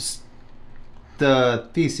 the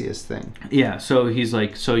Theseus thing. Yeah. So he's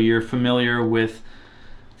like, so you're familiar with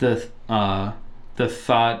the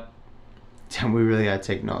thought. We really gotta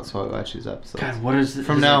take notes while we watch these episodes. God, what is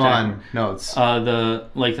from now on? Notes.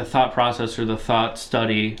 The thought process or the thought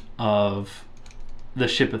study of the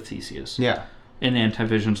ship of Theseus. Yeah. And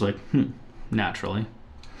Anti-Vision's like, naturally.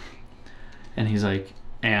 And he's like,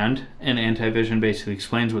 and Anti-Vision basically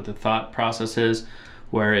explains what the thought process is,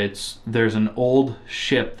 where there's an old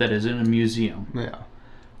ship that is in a museum. Yeah.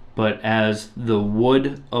 But as the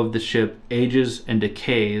wood of the ship ages and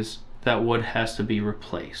decays, that wood has to be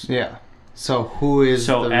replaced. Yeah. So who is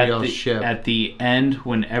the real ship? At the end,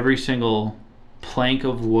 when every single plank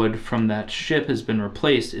of wood from that ship has been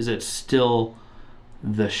replaced, is it still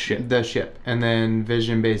the ship? The ship. And then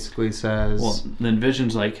Vision basically says... Well, then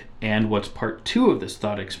Vision's like, and what's part 2 of this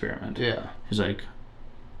thought experiment? Yeah. He's like,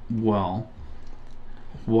 well,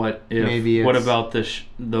 what about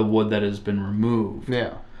the wood that has been removed?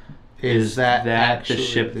 Yeah. Is that the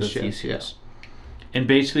ship of Theseus? Yeah. And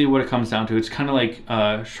basically what it comes down to, it's kind of like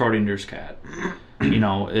Schrodinger's cat.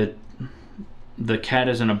 The cat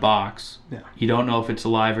is in a box. Yeah. You don't know if it's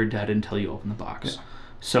alive or dead until you open the box. Yeah.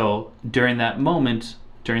 So during that moment,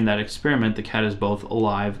 during that experiment, the cat is both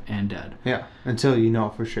alive and dead. Yeah, until you know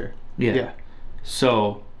for sure. Yeah.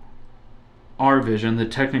 So our Vision, the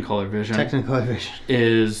Technicolor Vision,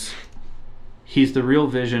 is he's the real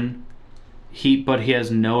Vision, but he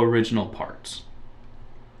has no original parts.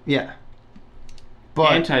 Yeah.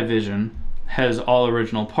 But Anti-Vision has all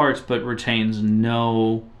original parts, but retains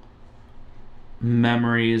no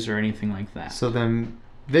memories or anything like that. So then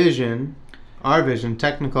Vision our vision,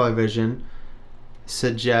 Technicolor vision,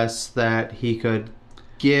 suggests that he could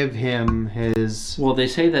give him his... Well, they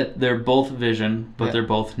say that they're both vision, but Yeah. they're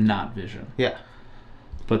both not vision. Yeah.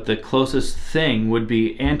 But the closest thing would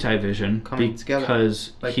be anti-vision Coming together,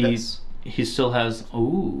 because like he this. he still has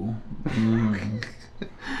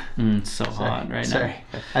it's so hot right Sorry.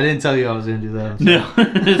 I didn't tell you I was going to do that. now. No,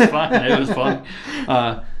 it's fine. It was fun.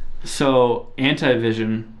 So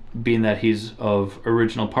anti-vision, being that he's of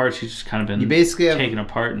original parts, he's just kind of been You basically have taken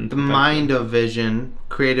apart and the mind of Vision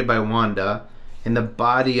created by Wanda and the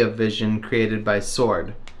body of Vision created by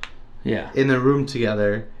Sword Yeah. in the room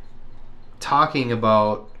together talking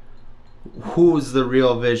about who's the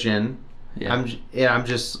real Vision. Yeah. I'm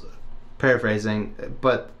just paraphrasing,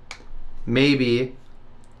 but maybe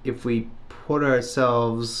if we put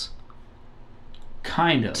ourselves...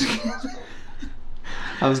 Kind of.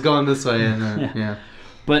 I was going this way and yeah.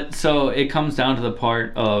 But so it comes down to the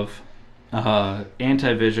part of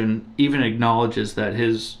anti-vision even acknowledges that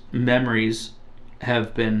his memories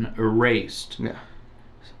have been erased. Yeah.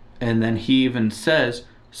 And then he even says,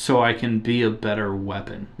 so I can be a better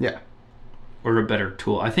weapon. Yeah. Or a better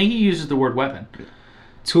tool. I think he uses the word weapon.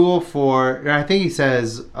 Tool for... I think he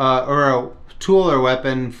says... or a tool or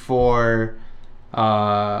weapon for...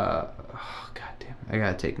 God damn it. I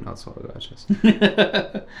gotta take notes while we watch this.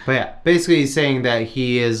 But yeah, basically he's saying that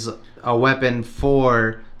he is a weapon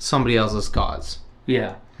for somebody else's cause.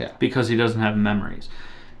 Yeah. Yeah. Because he doesn't have memories.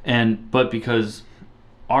 But because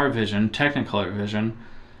our vision, Technicolor vision,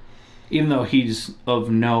 even though he's of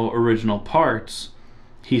no original parts,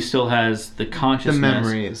 he still has the consciousness. The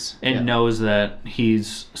memories. And knows that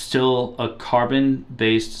he's still a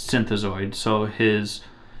carbon-based synthezoid, so his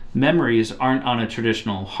memories aren't on a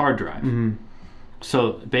traditional hard drive. Mm-hmm.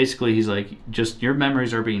 So basically he's like, just your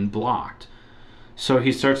memories are being blocked. So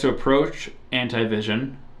he starts to approach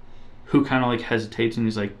Anti-Vision, who kind of like hesitates and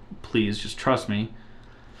he's like, please just trust me.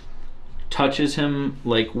 Touches him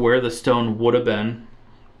like where the stone would have been.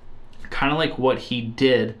 Kind of like what he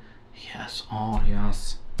did. Yes, oh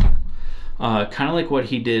yes. Kind of like what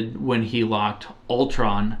he did when he locked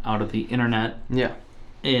Ultron out of the internet Yeah.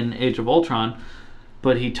 in Age of Ultron.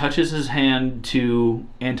 But he touches his hand to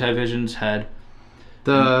Anti-Vision's head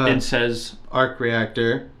and says, arc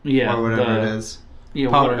reactor. yeah, Or whatever it is. Yeah,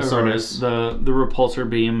 Power whatever source. it is, the repulsor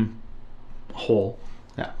beam hole.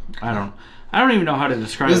 Yeah. I don't even know how to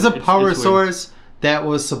describe This is it. a power it's weird. source that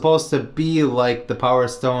was supposed to be like the Power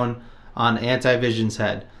Stone on Anti-Vision's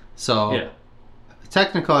head. So Yeah.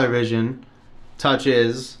 Technicolor Vision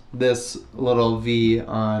touches this little V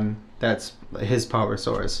on that's his power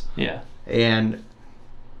source Yeah. and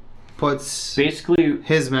puts Basically,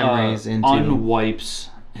 his memories into unwipes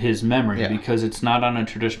his memory Yeah. because it's not on a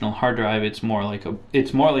traditional hard drive. It's more like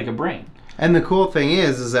a brain. And the cool thing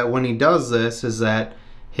is that when he does this is that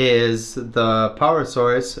the power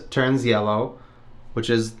source turns yellow, which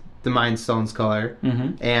is the Mind Stone's color,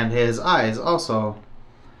 Mm-hmm. and his eyes also.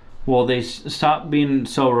 Well, they stop being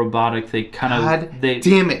so robotic. They kind of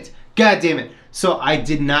God damn it. So I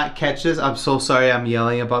did not catch this. I'm so sorry I'm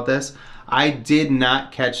yelling about this. I did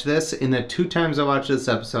not catch this. In the 2 times I watched this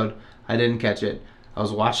episode, I didn't catch it. I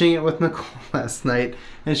was watching it with Nicole last night,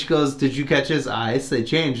 and she goes, "Did you catch his eyes? They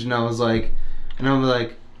changed." And I'm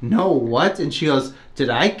like, "No, what?" And she goes, "Did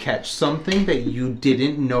I catch something that you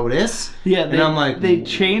didn't notice?" Yeah, and I'm like, they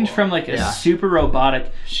changed from like a Yeah. super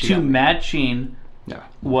robotic She to got me. matching Yeah.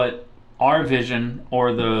 what our vision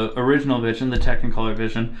or the original vision, the Technicolor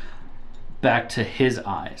vision, back to his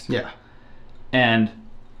eyes. Yeah. And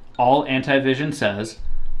all Anti-Vision says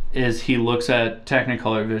is he looks at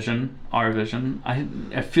Technicolor vision, our vision.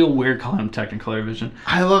 I feel weird calling him Technicolor vision.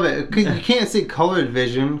 I love it. 'Cause you can't say colored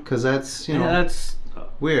vision because that's, Yeah, that's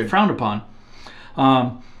weird. frowned upon.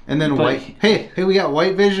 And then but- white. Hey, we got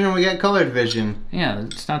white vision and we got colored vision. Yeah,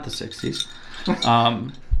 it's not the 60s.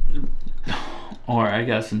 Or I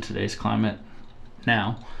guess in today's climate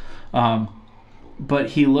now. But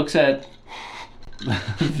he looks at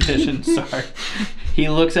Vision, sorry. He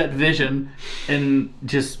looks at Vision and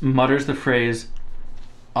just mutters the phrase,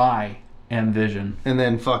 I am Vision. And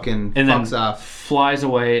then fucking And then fucks off. flies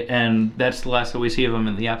away, and that's the last that we see of him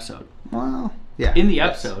in the episode. Well, yeah. In the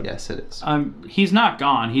Yes, episode. Yes, it is. He's not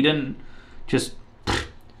gone. He didn't just...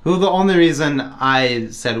 Well, the only reason I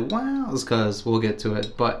said, well, is because we'll get to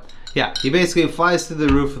it. But yeah, he basically flies through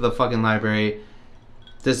the roof of the fucking library,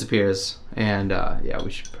 disappears, and yeah, we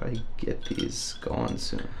should probably get these going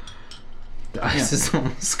soon. The ice is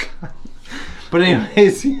almost gone. But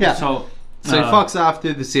anyways, yeah. So So he fucks off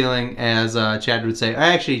through the ceiling, as Chad would say. Or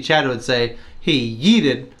actually, Chad would say he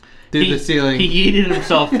yeeted. through the ceiling. He yeeted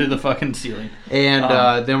himself through the fucking ceiling.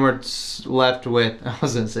 And then we're left with, I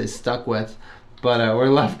was going to say stuck with, but we're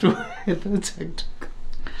left with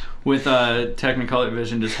Technicolor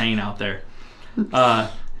Vision just hanging out there.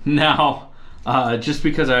 Now, just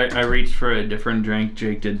because I reached for a different drink,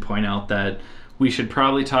 Jake did point out that we should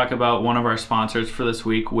probably talk about one of our sponsors for this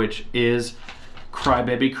week, which is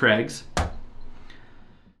Crybaby Craig's.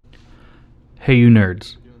 Hey, you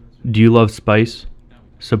nerds. Do you love spice?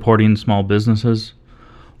 Supporting small businesses?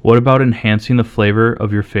 What about enhancing the flavor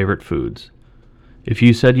of your favorite foods? If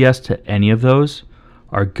you said yes to any of those,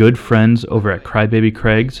 our good friends over at Crybaby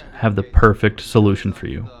Craig's have the perfect solution for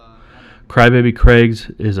you. Crybaby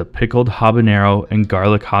Craig's is a pickled habanero and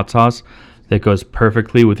garlic hot sauce that goes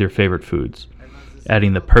perfectly with your favorite foods,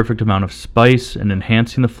 adding the perfect amount of spice and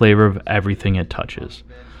enhancing the flavor of everything it touches.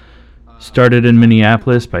 Started in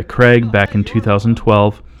Minneapolis by Craig back in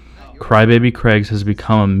 2012, Crybaby Craig's has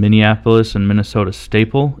become a Minneapolis and Minnesota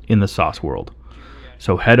staple in the sauce world.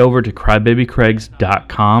 So head over to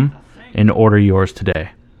crybabycraigs.com and order yours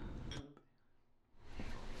today.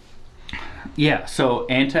 Yeah, so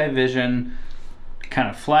Anti-Vision kind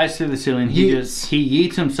of flies through the ceiling. He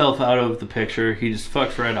yeets himself out of the picture. He just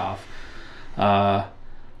fucks right off.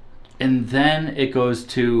 And then it goes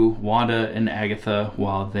to Wanda and Agatha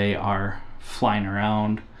while they are flying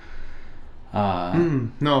around.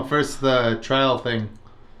 No, first the trial thing.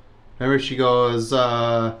 Remember she goes,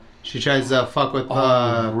 she tries to fuck with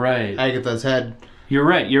right. Agatha's head. You're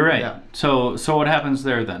right. Yeah. So what happens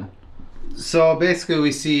there then? So basically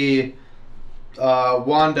we see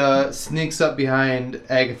Wanda sneaks up behind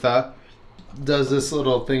Agatha, does this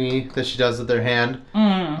little thingy that she does with her hand.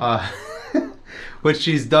 Which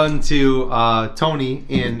she's done to Tony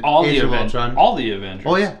in Age of Ultron. All the Avengers.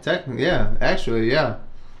 Oh yeah, technically, yeah. Actually, yeah.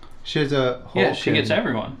 She has a whole. Yeah, she gets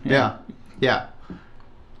everyone. Yeah.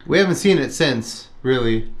 We haven't seen it since,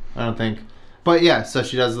 really. I don't think. But yeah, so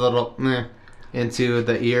she does a little into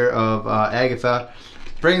the ear of Agatha,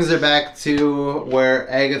 brings her back to where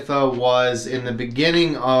Agatha was in the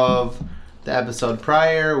beginning of the episode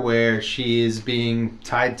prior, where she's being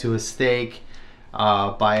tied to a stake.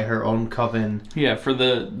 By her own coven. Yeah, for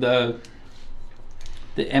the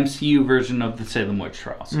MCU version of the Salem Witch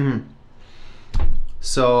Trials. Mm-hmm.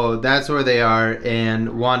 So that's where they are,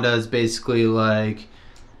 and Wanda is basically like,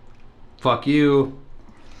 "Fuck you."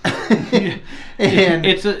 and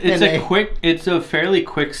it's a fairly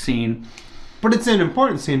quick scene, but it's an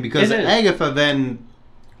important scene because Agatha then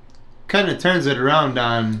kind of turns it around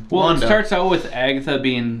on Wanda. It starts out with Agatha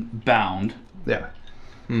being bound. Yeah.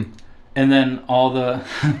 And then all the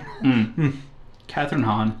Catherine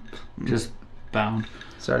Hahn just bound.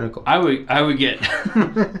 Sorry, Nicole. I would get.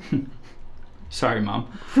 Sorry,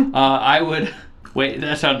 Mom. I would. Wait,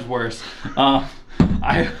 that sounds worse.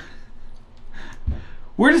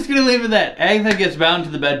 We're just gonna leave it at that. Agatha gets bound to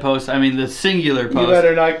the bedpost. I mean, the singular post. You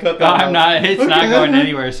better not cut that. I'm not. It's not going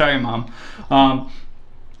anywhere. Sorry, Mom.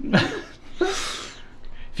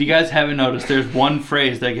 If you guys haven't noticed, there's one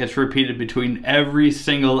phrase that gets repeated between every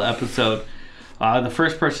single episode. The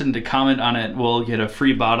first person to comment on it will get a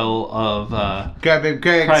free bottle of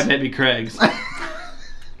Crybaby Craig's.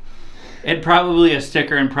 And probably a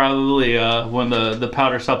sticker and probably one of the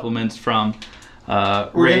powder supplements from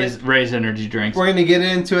Ray's energy drinks. We're going to get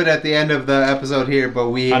into it at the end of the episode here, but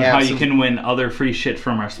you can win other free shit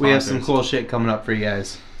from our sponsors. We have some cool shit coming up for you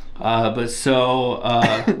guys. Wanda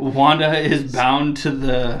is bound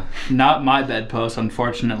to not my bedpost,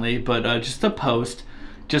 unfortunately, but just a post,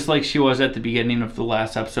 just like she was at the beginning of the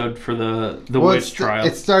last episode for the witch trial.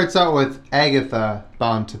 It starts out with Agatha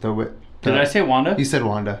bound to the witch. Did I say Wanda? You said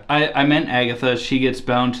Wanda. I meant Agatha. She gets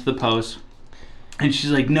bound to the post, and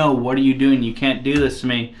she's like, "No, what are you doing? You can't do this to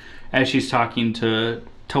me." As she's talking to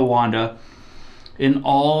Wanda, and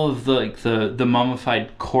all of the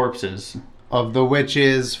mummified corpses of the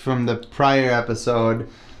witches from the prior episode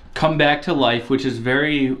come back to life, which is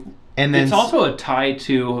very... And then it's also a tie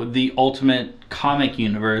to the Ultimate comic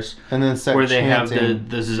universe, and then where they have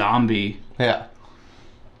the zombie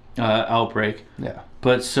outbreak. Yeah.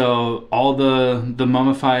 But so all the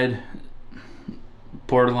mummified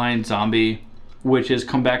borderline zombie witches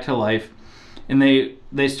come back to life, and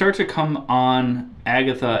they start to come on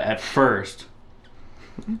Agatha at first.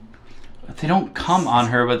 They don't come on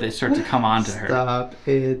her, but they start to come onto her. Stop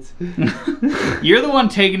it. You're the one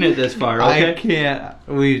taking it this far, okay? I can't.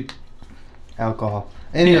 Alcohol.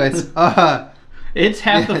 Anyways, it's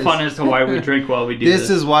half the fun as to why we drink while we do this. This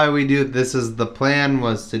is why we do. This is the plan,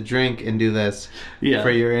 was to drink and do this for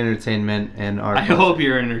your entertainment and our. I hope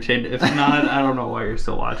you're entertained. If not, I don't know why you're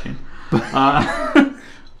still watching.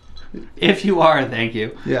 If you are, thank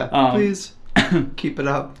you. Yeah, please keep it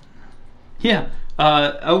up. Yeah.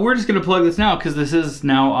 We're just going to plug this now because this is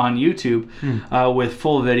now on YouTube with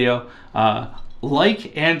full video.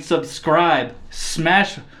 Like and subscribe.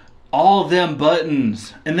 Smash all them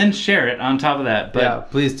buttons. And then share it on top of that. But yeah,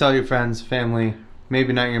 please tell your friends, family,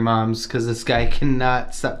 maybe not your moms, because this guy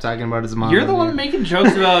cannot stop talking about his mom. You're the one making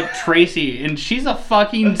jokes about Tracy, and she's a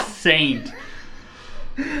fucking saint.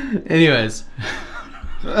 Anyways.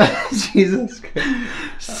 Jesus Christ.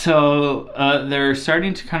 So they're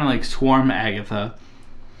starting to kind of like swarm Agatha,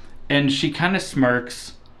 and she kind of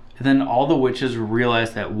smirks. And then all the witches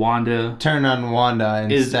realize that Wanda turn on Wanda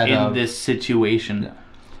is instead in this situation.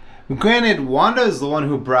 Yeah. Granted, Wanda is the one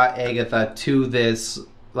who brought Agatha to this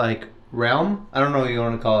like realm. I don't know what you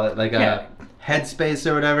want to call it, like a headspace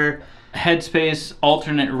or whatever. Headspace,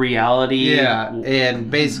 alternate reality. Yeah,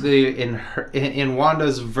 and basically in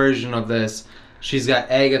Wanda's version of this, she's got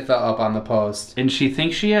Agatha up on the post, and she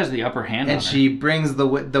thinks she has the upper hand. And she brings the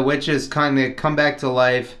witches kind of come back to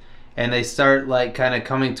life, and they start like kind of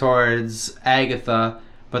coming towards Agatha.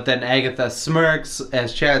 But then Agatha smirks,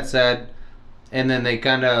 as Chad said, and then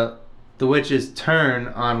the witches turn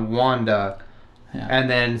on Wanda. Yeah. And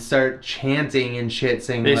then start chanting and shit,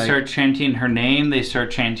 saying they start chanting her name. They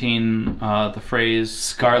start chanting the phrase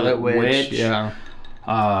Scarlet Witch. Yeah.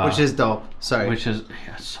 Which is dope. Sorry. Which is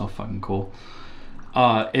so fucking cool.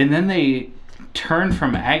 And then they turn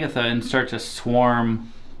from Agatha and start to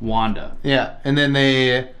swarm Wanda. Yeah. And then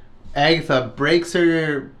Agatha breaks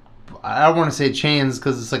her, I don't want to say chains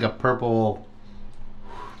because it's like a purple.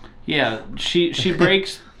 Yeah. She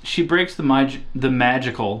breaks the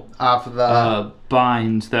magical off of the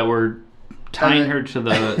binds that were tying her to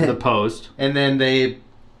the post. And then they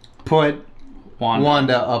put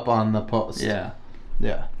Wanda up on the post. Yeah.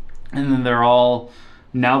 Yeah. And then they're all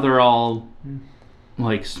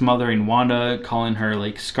like smothering Wanda, calling her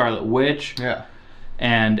like Scarlet Witch. Yeah.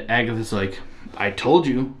 And Agatha's like, I told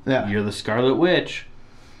you, you're the Scarlet Witch.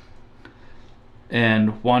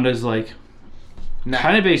 And Wanda's like,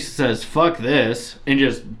 kind of basically says, fuck this, and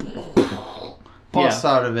just busts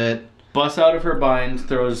out of it. Busts out of her binds,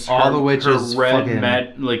 throws all the witches her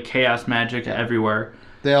red like chaos magic everywhere.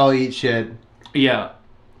 They all eat shit. Yeah.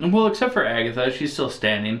 Well, except for Agatha, she's still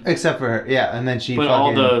standing. Except for her, yeah, and then she. But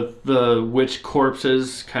all the witch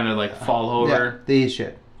corpses kind of like fall over. Yeah, they eat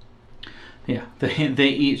shit. Yeah, they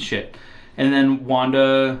eat shit, and then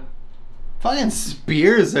Wanda fucking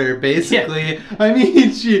spears her basically. Yeah. I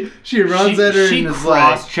mean, she runs at her and is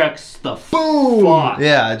cross checks the boom. Fuck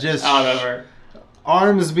yeah, just out of her.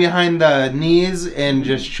 Arms behind the knees and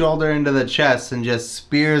just shoulder into the chest and just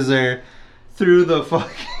spears her through the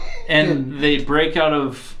fucking. And they break out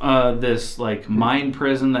of this like mine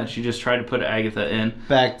prison that she just tried to put Agatha in.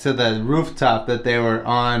 Back to the rooftop that they were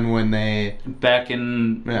on when they. Back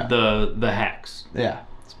in the hacks. Yeah,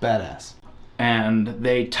 it's badass. And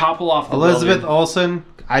they topple off the Elizabeth building. Olsen,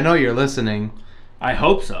 I know you're listening. I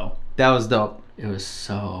hope so. That was dope. It was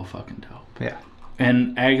so fucking dope. Yeah.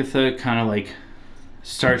 And Agatha kind of like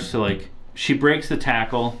starts to like, she breaks the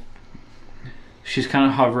tackle. She's kind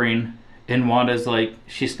of hovering. And Wanda's like,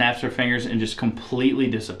 she snaps her fingers and just completely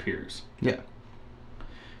disappears. Yeah.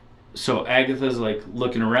 So Agatha's like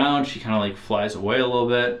looking around. She kind of like flies away a little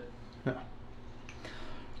bit. Yeah.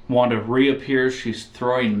 Wanda reappears. She's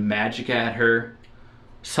throwing magic at her.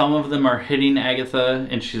 Some of them are hitting Agatha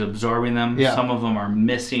and she's absorbing them. Yeah. Some of them are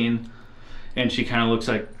missing. And she kind of looks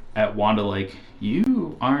like at Wanda like,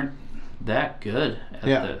 you aren't that good at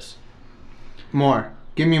this. More.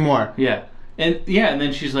 Give me more. Yeah. And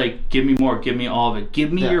then she's like, give me more, give me all of it.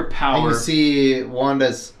 Give me your power. And you see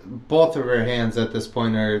Wanda's, both of her hands at this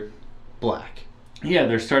point are black. Yeah,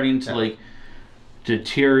 they're starting to like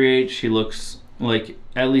deteriorate. She looks like,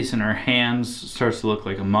 at least in her hands, starts to look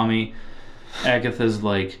like a mummy. Agatha's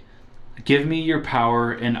like, give me your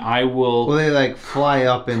power and I will. Well, they like fly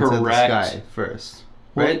up into the sky first,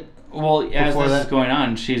 right? Well, as this is going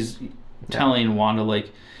on, she's telling Wanda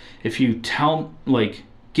like, if you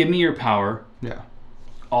give me your power. Yeah.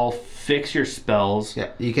 I'll fix your spells.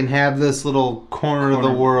 Yeah. You can have this little corner of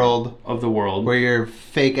the world where your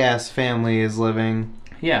fake ass family is living.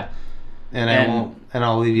 Yeah. And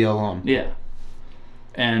I'll leave you alone. Yeah.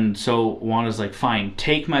 And so Wanda's like, fine,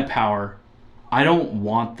 take my power. I don't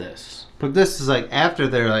want this. But this is like after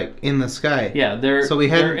they're like in the sky. Yeah, they're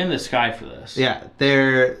in the sky for this. Yeah,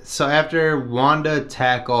 so after Wanda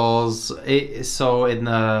tackles so in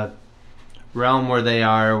the realm where they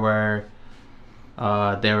are, where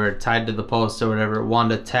they were tied to the post or whatever,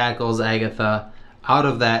 Wanda tackles Agatha out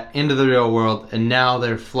of that into the real world, and now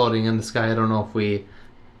they're floating in the sky. I don't know if we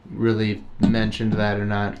really mentioned that or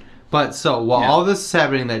not, But so while Yeah. all this is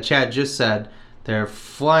happening that Chad just said, they're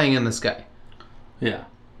flying in the sky. Yeah.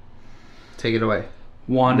 Take it away.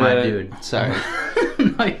 Wanda. My dude. Sorry.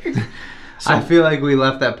 No, you're- I feel like we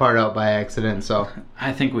left that part out by accident, so.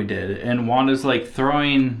 I think we did. And Wanda's like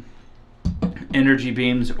throwing energy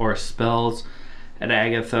beams or spells at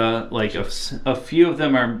Agatha. Like a few of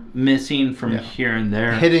them are missing from here and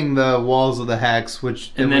there. Hitting the walls of the hex,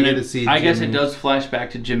 which And we then get to see I guess it Jimmy. does flash back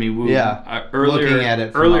to Jimmy Woo. Yeah, Earlier, looking at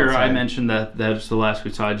it from earlier I outside. mentioned that that's the last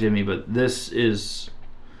we saw of Jimmy, but this is.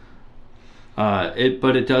 But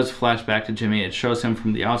it does flash back to Jimmy. It shows him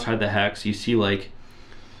from the outside the hex. You see like,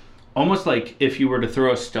 almost like if you were to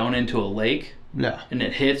throw a stone into a lake. Yeah. And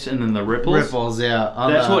it hits, and then the ripples. Ripples, yeah.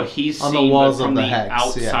 That's what he's on seeing the walls but from of the the hex,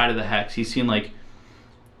 outside of the hex. He's seeing like,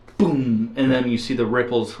 boom, and then you see the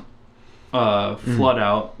ripples flood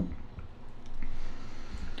out.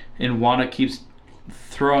 And Wanda keeps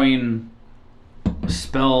throwing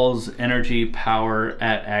spells, energy, power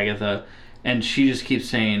at Agatha, and she just keeps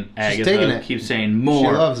saying, She's taking Agatha it. keeps saying, more,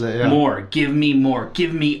 She loves it, yeah. more, give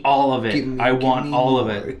me all of it. I want all of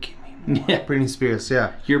it. Give me more. Yeah. Britney Spears,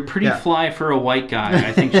 yeah. You're pretty fly for a white guy,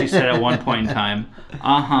 I think she said at one point in time.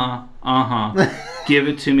 Give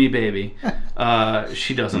it to me, baby.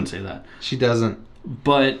 She doesn't say that. She doesn't.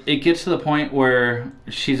 But it gets to the point where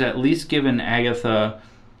she's at least given Agatha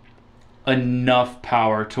enough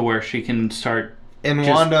power to where she can start And just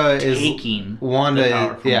Wanda taking is Wanda, the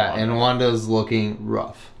power from yeah, Wanda. and Wanda's looking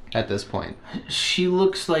rough at this point. She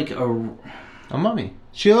looks like A mummy.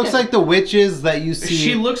 She looks like the witches that you see.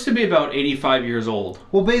 She looks to be about 85 years old.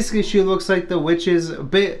 Well, basically, she looks like the witches.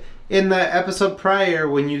 In the episode prior,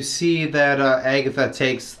 when you see that Agatha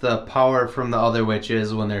takes the power from the other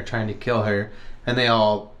witches when they're trying to kill her, and they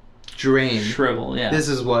all drain. Shrivel, yeah. This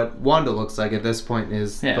is what Wanda looks like at this point.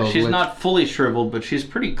 Is Yeah, the she's witch- not fully shriveled, but she's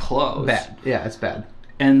pretty close. bad. Yeah, it's bad.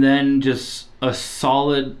 And then just a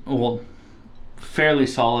solid, well, fairly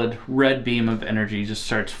solid red beam of energy just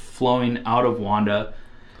starts flowing out of Wanda.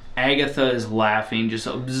 Agatha is laughing, just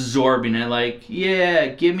absorbing it, like, yeah,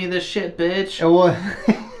 give me the shit, bitch.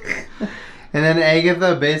 And, and then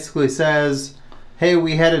Agatha basically says, "Hey,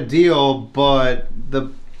 we had a deal, but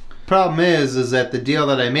the problem is that the deal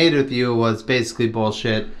that I made with you was basically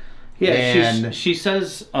bullshit." Yeah, and she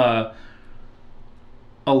says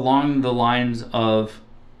along the lines of,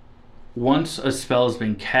 once a spell has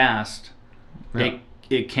been cast,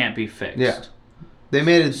 it can't be fixed. Yeah. They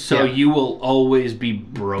made it So you will always be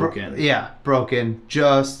broken. broken,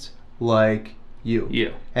 just like you.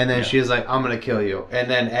 You. And then she's like, "I'm gonna kill you." And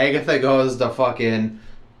then Agatha goes to fucking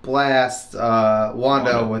blast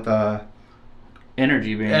Wanda with a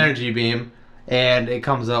Energy beam. energy beam, and it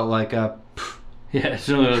comes out like a. Yeah,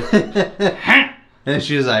 so And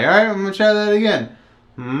she's like, "All right, I'm gonna try that again."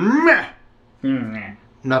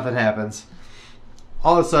 Nothing happens.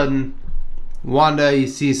 All of a sudden, Wanda, you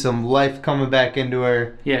see some life coming back into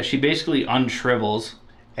her. yeah, she basically unshrivels.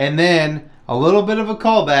 And then a little bit of a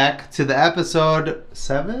callback to the episode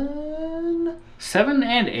 7? 7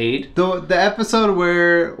 and 8. The episode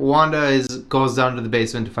where Wanda goes down to the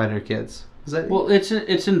basement to find her kids. Is that Well, it's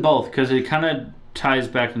in both because it kind of ties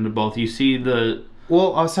back into both. You see the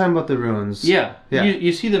Well, I was talking about the runes. yeah. Yeah.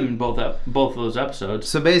 You see them in both of those episodes.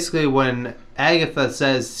 So basically, when Agatha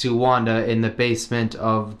says to Wanda in the basement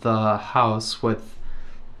of the house with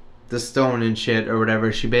the stone and shit or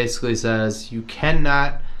whatever, she basically says, "You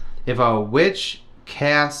cannot, if a witch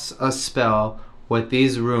casts a spell with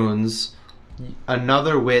these runes,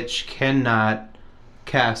 another witch cannot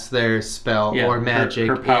cast their spell Yeah, or magic.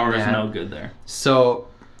 Her power in is that." no good there. So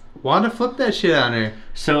Wanda flipped that shit on her.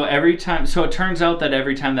 So it turns out that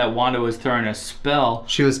every time that Wanda was throwing a spell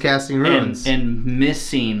She was casting runes. and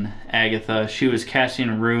missing Agatha, she was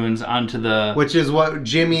casting runes onto the Which is what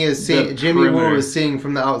Jimmy is seeing. The Jimmy Woo perimeter. is seeing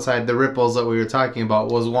from the outside. The ripples that we were talking about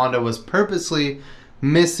was Wanda was purposely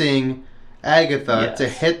missing Agatha Yes. to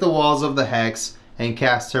hit the walls of the hex and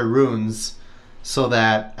cast her runes, so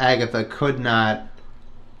that Agatha could not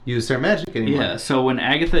use her magic anymore. Yeah, so when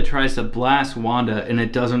Agatha tries to blast Wanda and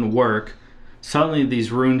it doesn't work, suddenly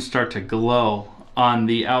these runes start to glow on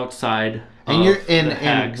the outside And of you're the and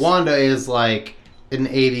hex. Wanda is like an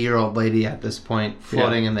 80-year-old lady at this point,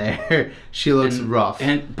 floating in the air. She looks rough.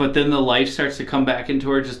 But then the life starts to come back into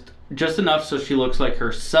her just enough so she looks like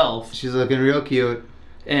herself. She's looking real cute.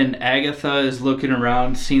 And Agatha is looking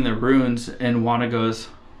around, seeing the runes, and Wanda goes,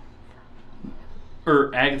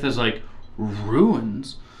 or Agatha's like,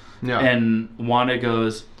 ruins? Yeah. And Wanda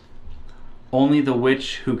goes, only the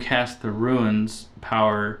witch who cast the ruins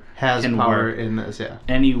power has can power work. in this, yeah.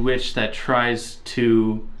 Any witch that tries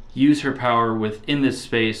to use her power within this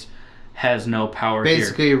space has no power here.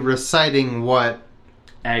 Basically reciting what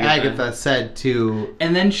Agatha said to...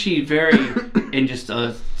 And then she in just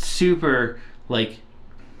a super, like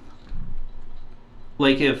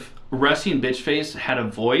if Rusty and Bitchface had a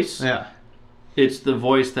voice, it's the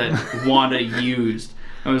voice that Wanda used.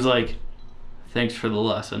 I was like, thanks for the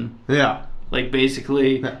lesson. Yeah. Like,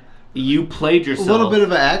 basically, you played yourself. A little bit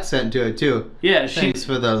of an accent to it, too. Yeah. Thanks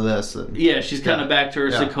for the lesson. Yeah, she's kind of back to her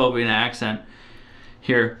Sokovian accent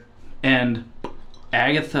here. And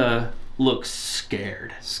Agatha looks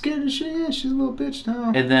scared. Scared as shit. Yeah, she's a little bitch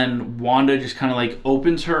now. And then Wanda just kind of, like,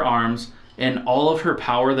 opens her arms, and all of her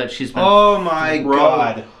power that she's been... Oh, my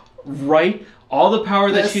God. Right? All the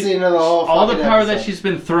power that she's... All the power that she's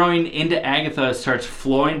been throwing into Agatha starts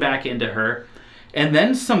flowing back into her. And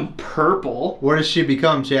then some purple. What does she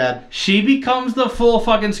become, Chad? She becomes the full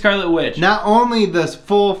fucking Scarlet Witch. Not only the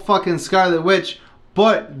full fucking Scarlet Witch,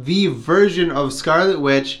 but the version of Scarlet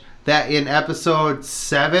Witch that in episode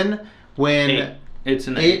 7, when... 8. It's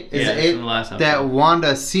an 8. Is yeah, it 8? It's in the last episode. That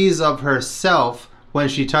Wanda sees of herself when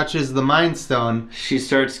she touches the Mind Stone. She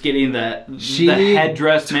starts getting the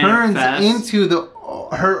headdress turns manifest. into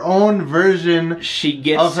her own version she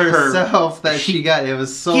gets of herself that she got. It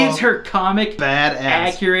was so gets her comic badass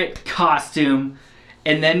accurate costume,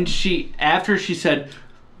 and then after she said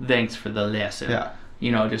thanks for the lesson,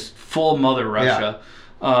 just full Mother Russia,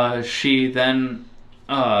 she then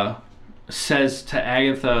says to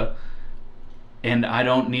Agatha, and I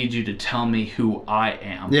don't need you to tell me who I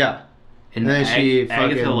am. Yeah. And then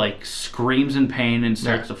Agatha like screams in pain and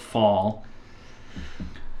starts to fall.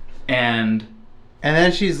 And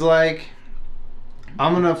then she's like,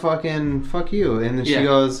 I'm gonna fucking fuck you. And then she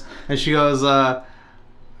goes, what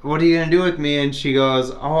are you gonna do with me? And she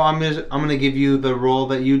goes, oh, I'm gonna give you the role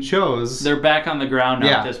that you chose. They're back on the ground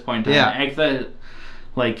now at this point in time. Agatha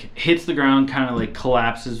like hits the ground, kind of like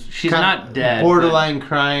collapses. She's not dead. Borderline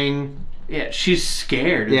crying. Yeah, she's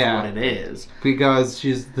scared is what it is. Because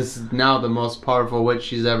this is now the most powerful witch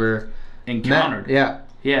she's ever encountered. Yeah.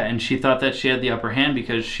 Yeah, and she thought that she had the upper hand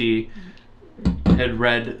because she had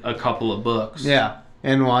read a couple of books. Yeah.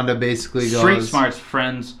 And Wanda basically goes... Street smarts,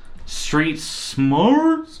 friends. Street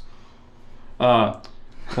smarts?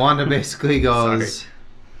 Wanda basically goes...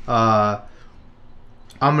 I'm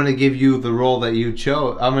going to give you the role that you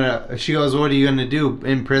chose. She goes, what are you going to do?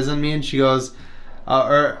 Imprison me? And she goes...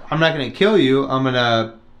 or I'm not going to kill you. I'm going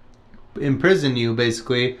to imprison you,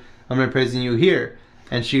 basically. I'm going to imprison you here.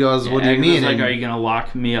 And she goes, what do you mean? Like, are you going to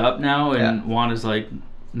lock me up now? And Wanda's like,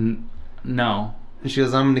 no. And she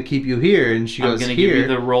goes, I'm going to keep you here. And she goes, I'm going to give you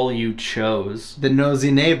the role you chose. The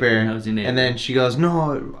nosy neighbor. Nosy neighbor. And then she goes,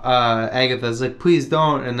 no. Agatha's like, please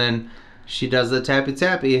don't. And then she does the tappy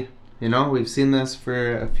tappy. You know, we've seen this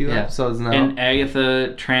for a few episodes now. And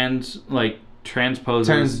Agatha transposes,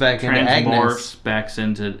 turns back into Agnes. Back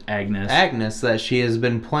into Agnes. Agnes that she has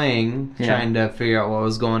been playing, trying to figure out what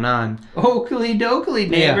was going on. Oakley dokley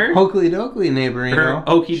neighbor. Yeah, Oakley dokley neighbor, you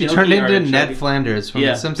know. She turned into Ned Flanders from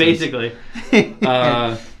The Simpsons. Basically.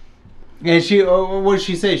 And she, what did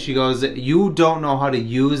she say? She goes, you don't know how to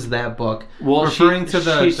use that book. Well, referring to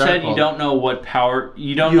the she said you don't know what power,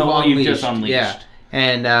 you don't know what you've just unleashed. Yeah.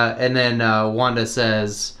 And then Wanda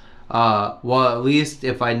says, well, at least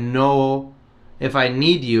if I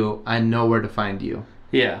need you, I know where to find you.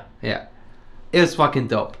 Yeah. Yeah. It was fucking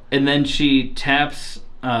dope. And then she taps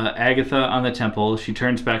Agatha on the temple. She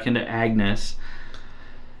turns back into Agnes.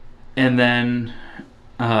 And then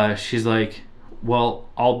she's like, well,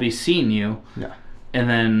 I'll be seeing you. Yeah. And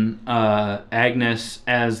then Agnes,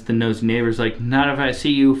 as the nosy neighbor's like, not if I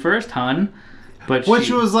see you first, hon. Which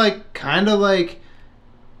was like, kind of like,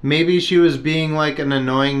 maybe she was being like an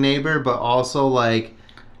annoying neighbor, but also like,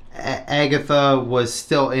 Agatha was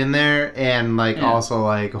still in there and like also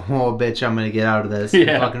like, oh bitch, I'm gonna get out of this and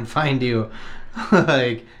fucking find you.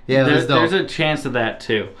 Like, yeah, there's a chance of that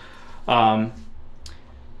too. And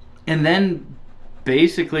then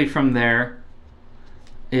basically from there,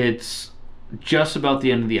 it's just about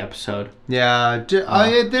the end of the episode. Yeah,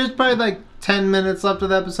 there's probably like 10 minutes left of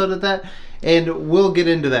the episode at that, and we'll get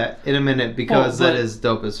into that in a minute because that is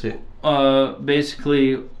dope as shit.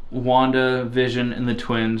 Basically, Wanda, Vision, and the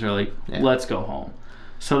twins are like, let's go home.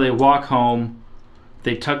 So they walk home.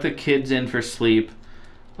 They tuck the kids in for sleep.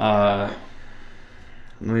 Let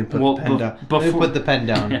me put the pen down. Let me put the pen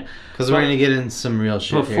down. Because we're going to get in some real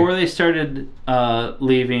shit Before they started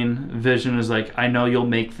leaving, Vision was like, I know you'll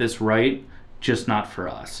make this right, just not for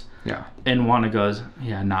us. Yeah. And Wanda goes,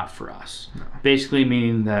 yeah, not for us. No. Basically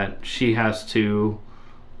meaning that she has to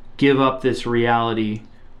give up this reality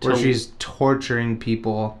where she's torturing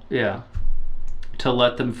people. Yeah. To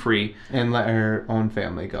let them free. And let her own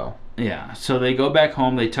family go. Yeah, so they go back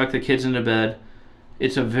home. They tuck the kids into bed.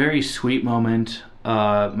 It's a very sweet moment.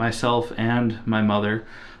 Myself and my mother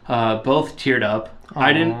both teared up. Aww.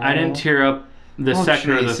 I didn't tear up the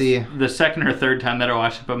second Tracy. or the second or third time that I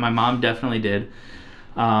watched it, but my mom definitely did.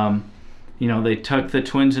 They tuck the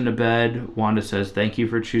twins into bed. Wanda says, "Thank you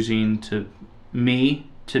for choosing me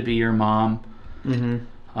to be your mom."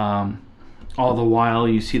 Mm-hmm. All the while,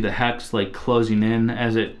 you see the hex like closing in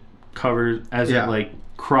as it it like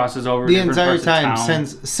crosses over the different entire parts of time town.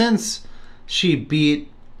 since she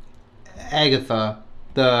beat Agatha.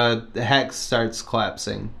 The hex starts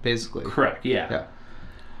collapsing, basically. Correct. Yeah.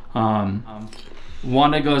 Yeah.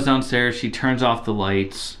 Wanda goes downstairs. She turns off the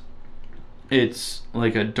lights. It's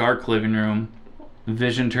like a dark living room.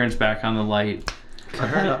 Vision turns back on the light.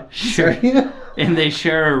 And they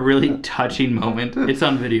share a really touching moment. It's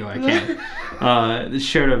on video. I can't. They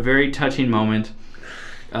shared a very touching moment.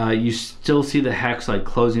 You still see the hex like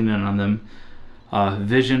closing in on them.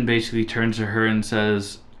 Vision basically turns to her and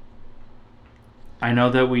says, "I know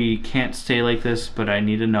that we can't stay like this, but I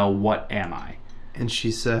need to know, what am I?" And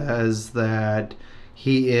she says that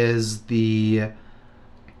he is the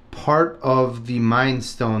part of the Mind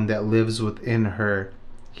Stone that lives within her.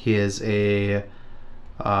 He is a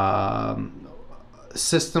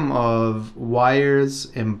system of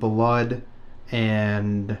wires and blood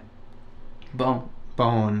and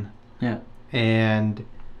bone. Yeah. And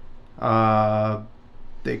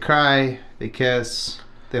they cry, they kiss,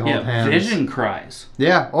 they hold hands. Vision cries.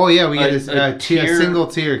 Yeah. Oh, yeah. We get A a single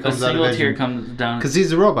tear comes out of Vision. A single tear comes down. Because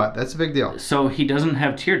he's a robot. That's a big deal. So he doesn't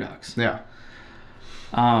have tear ducts. Yeah.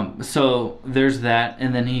 So there's that,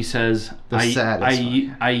 and then he says,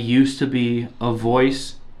 I used to be a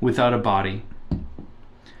voice without a body.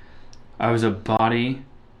 I was a body.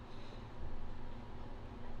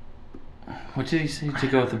 What did he say to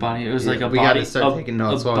go with the body? It was like a we body. Gotta start taking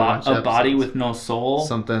notes while we watch a body episodes. with no soul.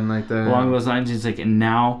 Something like that. Along those lines, he's like, and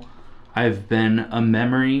now I've been a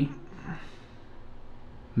memory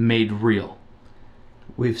made real.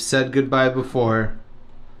 We've said goodbye before,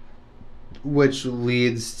 which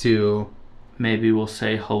leads to maybe we'll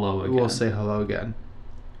say hello again. We'll say hello again.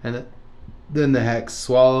 And then the hex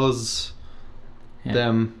swallows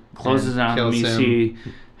them. Closes on him. You see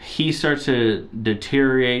he starts to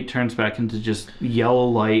deteriorate, turns back into just yellow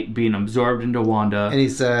light, being absorbed into Wanda. And he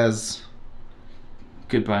says,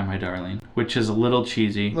 "Goodbye, my darling," which is a little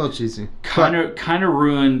cheesy. A little cheesy. Kind of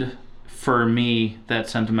ruined for me that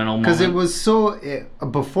sentimental moment. Because it was so...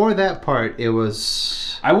 before that part, it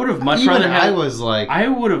was... I would have much even rather... I was like... I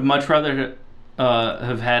would have much rather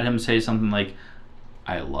have had him say something like,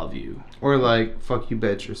 "I love you." Or like, "Fuck you,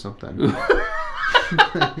 bitch," or something.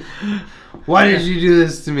 Why did you do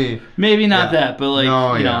this to me? Maybe not that, but like,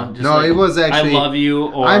 just like, it was actually... "I love you,"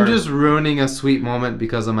 or... I'm just ruining a sweet moment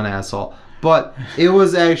because I'm an asshole. But it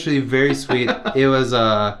was actually very sweet. It was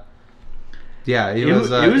it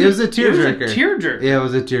was a tearjerker. Yeah, it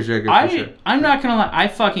was a tearjerker for sure. I'm not gonna lie, I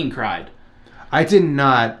fucking cried. I did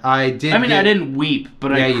not. I didn't weep,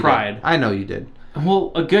 but I cried. I know you did.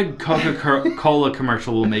 Well, a good Coca-Cola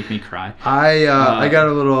commercial will make me cry. I got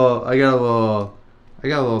a little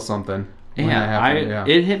something.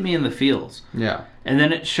 It hit me in the feels. Yeah. And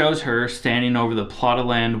then it shows her standing over the plot of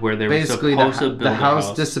land where they were supposed to build the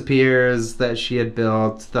house disappears that she had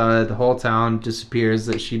built. The whole town disappears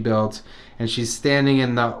that she built. And she's standing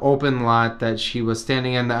in the open lot that she was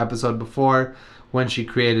standing in the episode before when she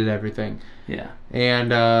created everything. Yeah.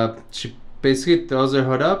 And she basically throws her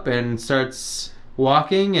hood up and starts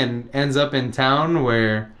walking and ends up in town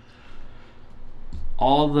where...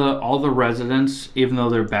 all the residents, even though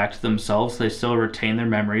they're back to themselves, they still retain their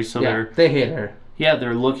memories. So they hate her. Yeah,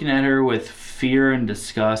 they're looking at her with fear and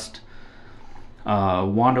disgust.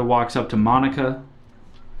 Wanda walks up to Monica.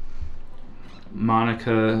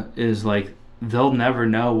 Monica is like, "They'll never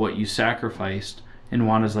know what you sacrificed." And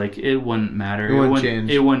Wanda's like, "It wouldn't matter.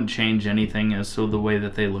 It wouldn't change anything as to the way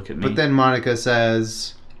that they look at me." But then Monica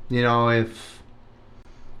says, if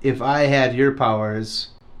I had your powers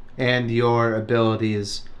and your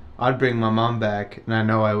abilities, I'd bring my mom back, and I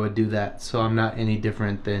know I would do that. So I'm not any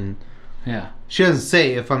different than... Yeah. She doesn't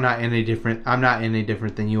say if I'm not any different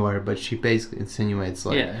than you are, but she basically insinuates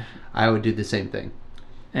I would do the same thing.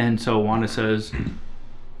 And so Wanda says,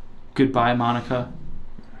 "Goodbye, Monica."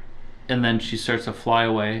 And then she starts to fly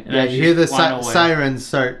away. And you hear the sirens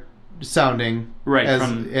start sounding. Right,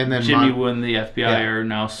 and then Jimmy Woo and the FBI are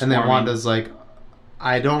now swarming. And then Wanda's like,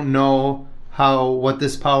 "I don't know what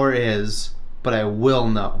this power is, but I will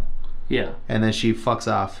know." Yeah. And then she fucks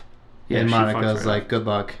off. Yeah, and Monica's like, "Good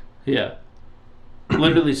luck." Yeah.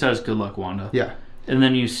 Literally says, "Good luck, Wanda." Yeah. And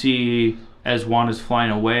then you see as Wanda's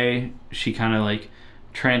flying away, she kind of like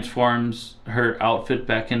transforms her outfit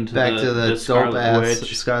back into the Scarlet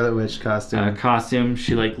Witch. Scarlet Witch costume.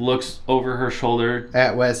 She like looks over her shoulder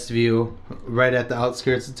at Westview, right at the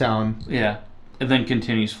outskirts of town. Yeah, and then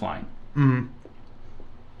continues flying. Mm-hmm.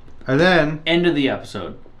 And then end of the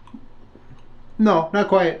episode. No, not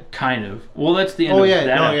quite. Kind of. Well, that's the end of that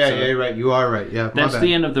episode. Yeah, you're right. You are right. Yeah, that's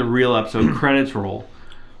the end of the real episode. Credits roll.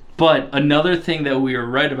 But another thing that we were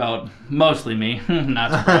right about, mostly me,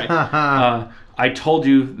 not surprised. I told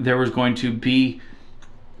you there was going to be.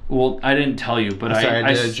 Well, I didn't tell you, but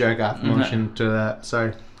I did a jerk off motion to that.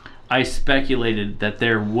 Sorry. I speculated that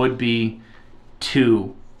there would be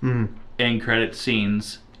 2 end credit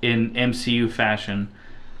scenes in MCU fashion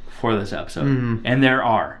for this episode, and there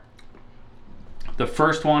are. The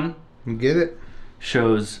first one, you get it,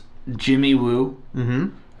 shows Jimmy Woo,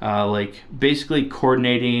 like basically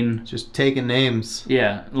coordinating, just taking names.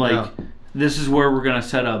 Yeah, this is where we're gonna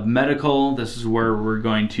set up medical. This is where we're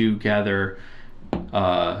going to gather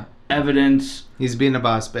evidence. He's being a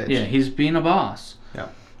boss bitch. Yeah, he's being a boss. Yeah.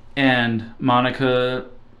 And Monica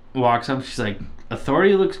walks up. She's like,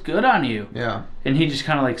 "Authority looks good on you." Yeah. And he just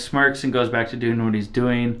kind of like smirks and goes back to doing what he's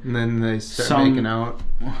doing. And then they start making out.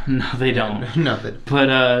 No, they don't. No,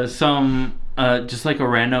 but just like a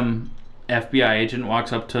random FBI agent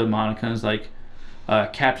walks up to Monica and is like,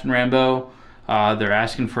 "Captain Rambeau, they're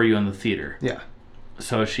asking for you in the theater." Yeah.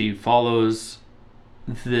 So she follows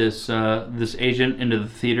this agent into the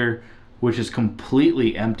theater, which is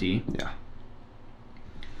completely empty. Yeah.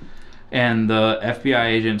 And the FBI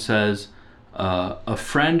agent says, "A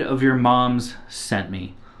friend of your mom's sent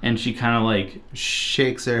me." And she kind of like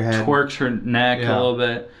shakes her head, twerks her neck a little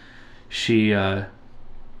bit. She turns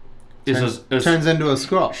into a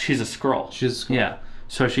Skrull. She's a Skrull. She's a Skrull. Yeah.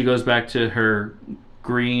 So she goes back to her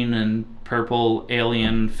green and purple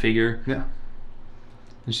alien figure. Yeah.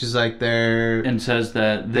 And she's like, "They're..." And says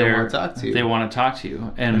that they want to talk to you. They want to talk to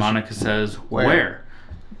you. And Monica says, "Where?"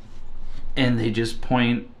 And they just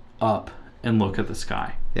point up and look at the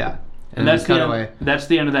sky. Yeah. And that's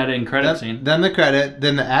the end of that end credit scene. Then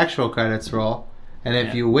the actual credits roll. And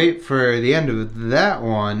if you wait for the end of that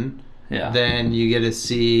one, then you get to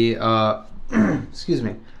see excuse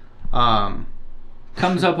me.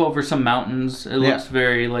 Comes up over some mountains. It looks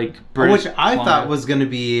very like British. Which I thought was going to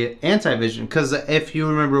be Anti-Vision, because if you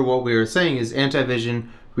remember what we were saying is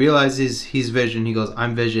Anti-Vision realizes he's Vision, he goes,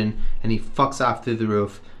 "I'm Vision," and he fucks off through the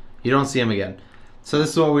roof. You don't see him again. So this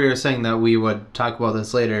is what we were saying, that we would talk about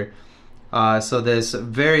this later. So this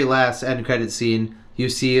very last end credit scene, you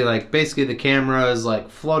see like basically the camera is like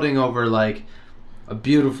floating over like a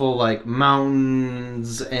beautiful like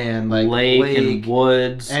mountains and like lake and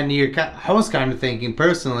woods, and I was kind of thinking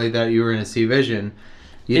personally that you were going to see Vision.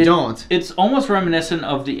 You don't. It's almost reminiscent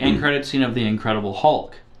of the end credit scene of the Incredible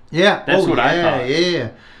Hulk. Yeah, that's what I thought.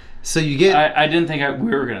 Yeah. So you get. I didn't think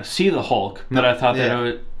we were going to see the Hulk, but I thought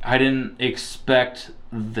that I didn't expect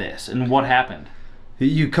this. And what happened?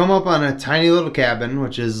 You come up on a tiny little cabin,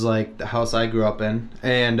 which is like the house I grew up in,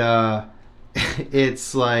 and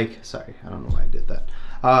it's like, sorry, I don't know why I did that.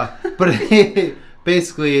 But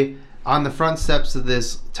basically, on the front steps of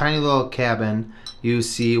this tiny little cabin, you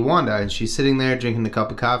see Wanda, and she's sitting there drinking a cup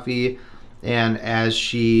of coffee, and as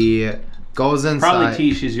she goes inside... Probably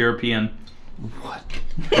tea, she's European. What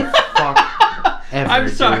the fuck? I'm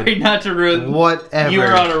sorry, not to ruin. Whatever. You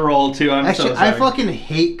were on a roll too. Actually, so sorry. I fucking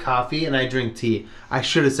hate coffee and I drink tea. I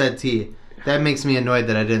should have said tea. That makes me annoyed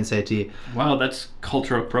that I didn't say tea. Wow, that's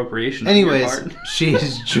cultural appropriation. Anyways,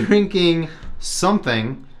 she's drinking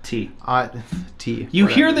something. Tea. Tea. You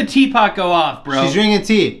hear the teapot go off, bro. She's drinking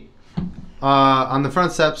tea. On the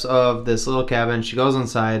front steps of this little cabin, she goes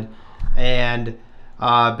inside and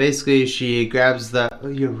basically she grabs the... Oh,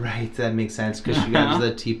 you're right, that makes sense, because she grabs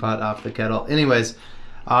the teapot off the kettle. Anyways,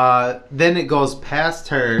 then it goes past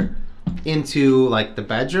her into like the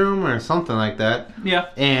bedroom or something like that. Yeah.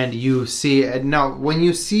 And you see... Now, when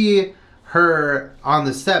you see her on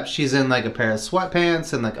the steps, she's in like a pair of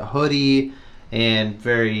sweatpants and like a hoodie and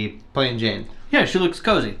very plain Jane. Yeah, she looks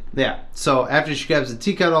cozy. Yeah. So after she grabs the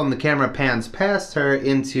tea kettle and the camera pans past her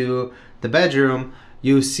into the bedroom,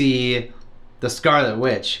 you see the Scarlet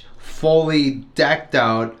Witch fully decked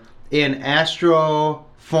out in Astro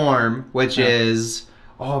form, which is...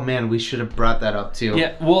 Oh man, we should have brought that up too.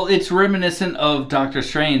 Yeah, well, it's reminiscent of Doctor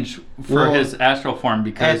Strange for his astral form,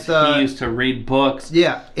 because he used to read books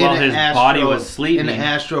while his body was sleeping. In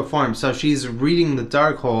astral form. So she's reading the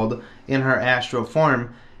Darkhold in her astral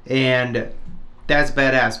form, and that's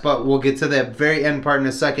badass. But we'll get to that very end part in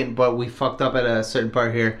a second, but we fucked up at a certain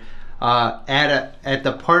part here. At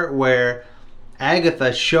the part where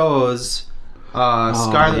Agatha shows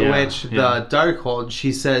Scarlet yeah, Witch, yeah. the Darkhold,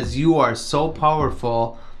 she says, you are so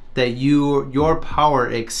powerful that your power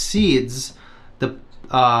exceeds the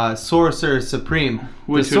Sorcerer Supreme.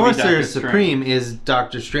 Which the would be Sorcerer Doctor Supreme is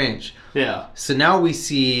Doctor Strange. Yeah. So now we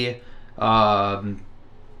see Wanda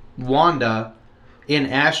in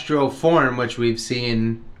astral form, which we've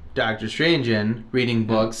seen Doctor Strange in, reading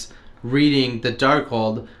books, reading the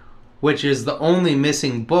Darkhold, which is the only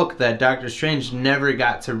missing book that Doctor Strange never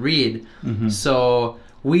got to read. Mm-hmm. So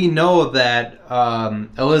we know that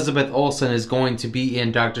Elizabeth Olsen is going to be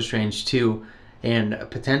in Doctor Strange 2 and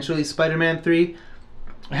potentially Spider-Man 3.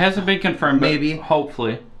 It hasn't been confirmed, Maybe. but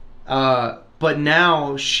hopefully. But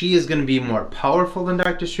now she is going to be more powerful than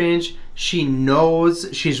Doctor Strange. She knows,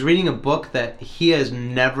 she's reading a book that he has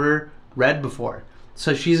never read before.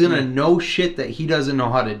 So she's going to know shit that he doesn't know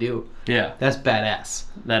how to do. Yeah. That's badass.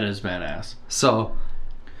 That is badass. So,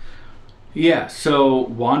 yeah, so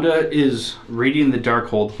Wanda is reading The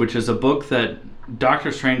Darkhold, which is a book that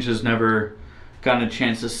Doctor Strange has never gotten a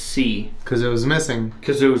chance to see. because it was missing.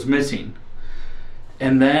 Because it was missing.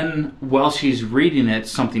 And then, while she's reading it,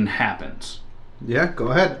 something happens. Yeah, go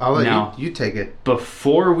ahead. I'll let Now- you take it.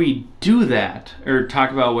 Before we do that, or talk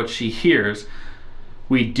about what she hears,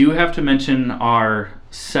 we do have to mention our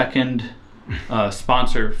second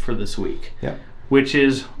sponsor for this week, Yep. which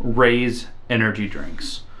is Raise Energy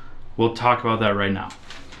Drinks. We'll talk about that right now.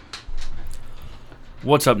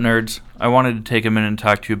 What's up, nerds? I wanted to take a minute and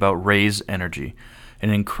talk to you about Raise Energy, an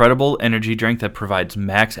incredible energy drink that provides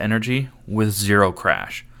max energy with zero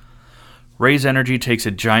crash. Raise Energy takes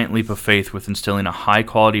a giant leap of faith with instilling a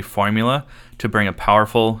high-quality formula to bring a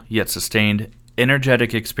powerful, yet sustained,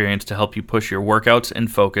 energetic experience to help you push your workouts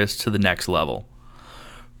and focus to the next level.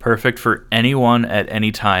 Perfect for anyone at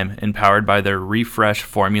any time, and powered by their Refresh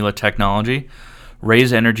formula technology,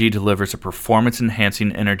 Raise Energy delivers a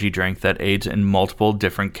performance-enhancing energy drink that aids in multiple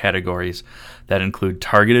different categories that include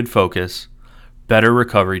targeted focus, better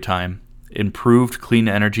recovery time, improved clean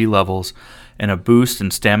energy levels, and a boost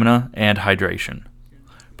in stamina and hydration.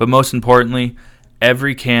 But most importantly,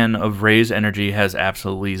 every can of Raise Energy has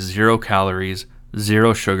absolutely 0 calories,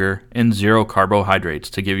 0 sugar, and 0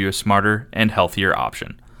 carbohydrates to give you a smarter and healthier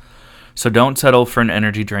option. So don't settle for an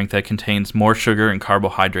energy drink that contains more sugar and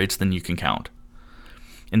carbohydrates than you can count.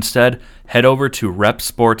 Instead, head over to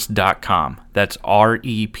repsports.com. That's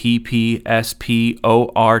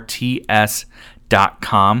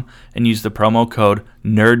REPPSPORTS.com and use the promo code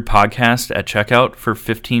NERDPODCAST at checkout for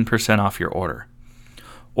 15% off your order.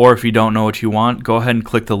 Or if you don't know what you want, go ahead and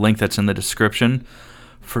click the link that's in the description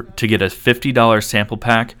to get a $50 sample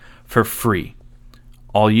pack for free.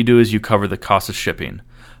 All you do is you cover the cost of shipping.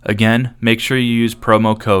 Again, make sure you use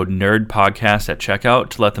promo code NERDPODCAST at checkout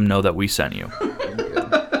to let them know that we sent you.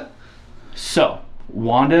 So,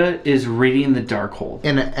 Wanda is reading The Darkhold.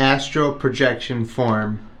 In an astral projection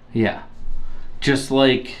form. Yeah. Just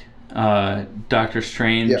like Doctor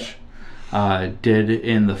Strange did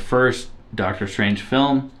in the first Doctor Strange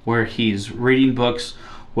film, where he's reading books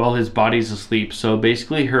while his body's asleep. So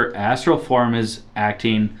basically her astral form is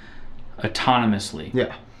acting autonomously.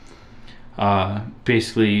 Yeah.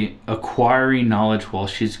 Basically acquiring knowledge while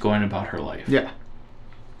she's going about her life. Yeah.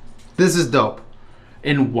 This is dope.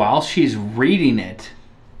 And while she's reading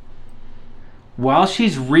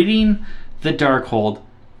The Darkhold,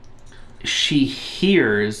 she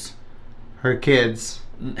hears Her kids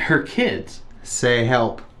say,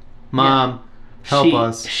 help. Mom, help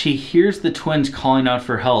us. She hears the twins calling out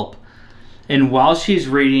for help. And while she's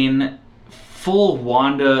reading, full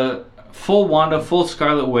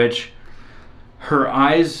Scarlet Witch, her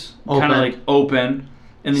eyes kind of like open,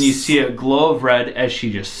 and then you see a glow of red as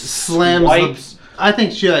she just slams swipes. I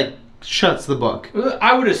think she shuts the book.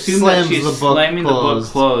 I would assume Slams that she's the book slamming the book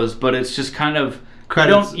closed. closed, but it's just kind of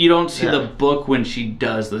Credits. you don't see Yeah. the book when she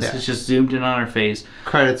does this. Yeah. It's just zoomed in on her face.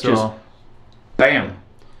 Credits Just- roll. Bam,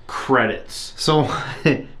 credits. So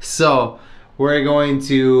we're going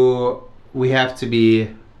to. We have to be.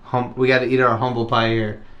 We got to eat our humble pie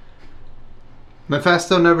here.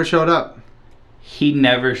 Mephisto never showed up. He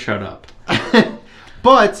never showed up.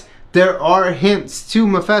 But there are hints to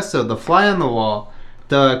Mephisto. The fly on the wall,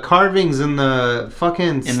 the carvings in the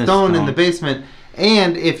fucking stone in the basement.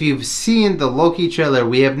 And if you've seen the Loki trailer,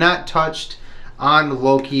 we have not touched on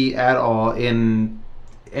Loki at all in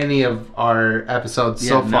any of our episodes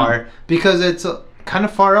so far. Because it's kind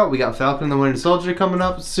of far out. We got Falcon and the Winter Soldier coming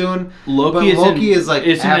up soon. Loki is like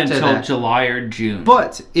isn't after until that. July or June.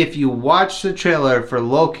 But if you watch the trailer for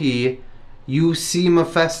Loki, you see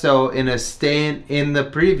Mephisto in the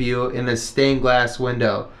preview in a stained glass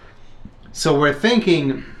window. So we're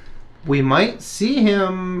thinking we might see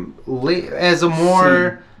him as a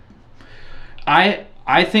more. I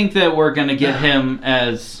think that we're gonna get him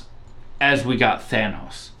as we got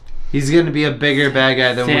Thanos. He's going to be a bigger bad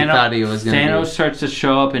guy than we thought he was going to be. Thanos starts to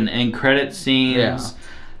show up in end credit scenes.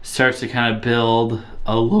 Starts to kind of build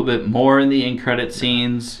a little bit more in the end credit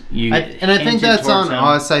scenes. I think that's on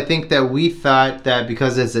us. I think that we thought that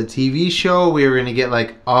because it's a TV show, we were going to get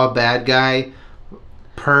like a bad guy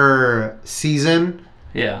per season.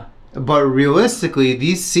 Yeah. But realistically,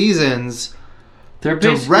 these seasons, they're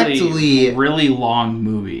basically really long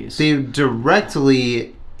movies. They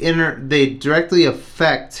directly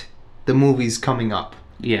affect the movies coming up.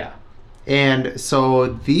 Yeah. And so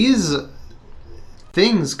these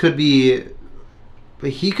things could be.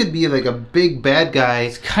 He could be like a big bad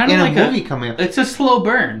guy in a movie coming up. It's a slow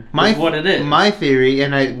burn. Is what it is. My theory,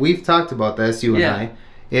 and we've talked about this, you and I,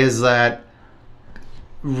 is that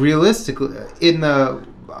realistically, in the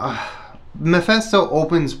Mephisto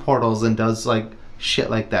opens portals and does like shit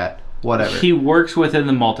like that. Whatever. He works within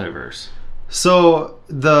the multiverse. So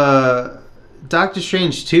the Doctor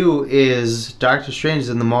Strange 2 is Doctor Strange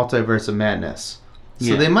in the Multiverse of Madness.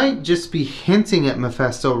 So they might just be hinting at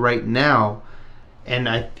Mephisto right now. And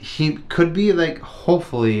he could be like,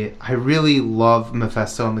 hopefully, I really love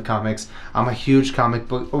Mephisto in the comics. I'm a huge comic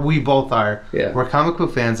book, we both are. Yeah. We're comic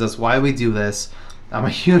book fans, that's why we do this. I'm a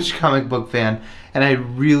huge comic book fan, and I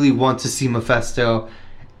really want to see Mephisto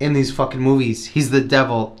in these fucking movies. He's the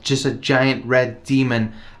devil, just a giant red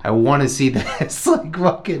demon. I want to see this like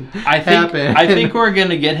fucking happen. I think we're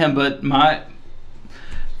gonna get him, but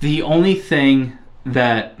the only thing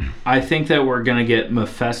that I think that we're gonna get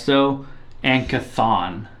Mephisto and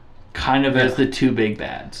Chthon kind of as the two big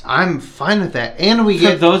bads. I'm fine with that. And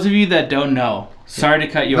For those of you that don't know, sorry to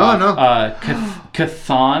cut you off. No.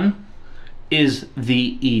 Chthon is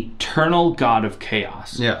the eternal god of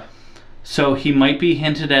chaos. Yeah. So he might be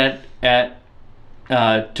hinted at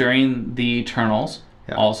during the Eternals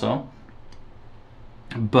also.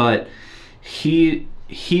 But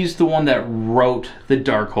he's the one that wrote the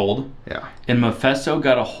Darkhold. Yeah. And Mephisto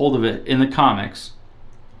got a hold of it in the comics.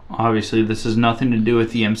 Obviously, this has nothing to do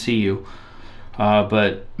with the MCU.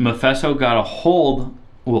 But Mephisto got a hold...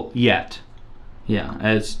 Well, yet. Yeah,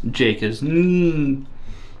 as Jake is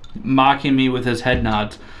mocking me with his head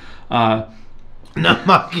nods. Not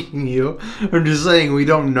mocking you. I'm just saying we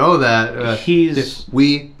don't know that.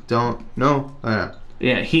 We don't know.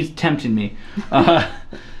 Yeah, he's tempting me.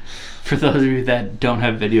 For those of you that don't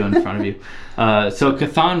have video in front of you. So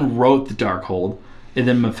Chthon wrote the Darkhold. And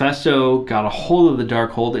then Mephisto got a hold of the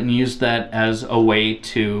Darkhold and used that as a way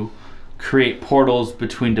to create portals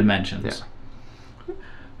between dimensions. Yeah.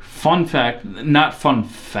 Fun fact, not fun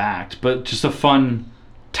fact, but just a fun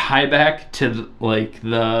tie back to like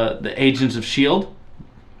the Agents of S.H.I.E.L.D.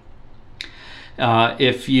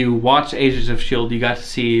 If you watch Agents of S.H.I.E.L.D., you got to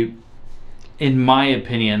see, in my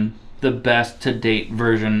opinion, the best to date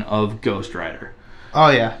version of Ghost Rider.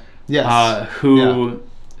 Oh yeah. Yes.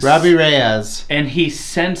 Robbie Reyes, and he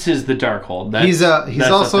senses the Darkhold. He's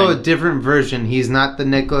also a different version. He's not the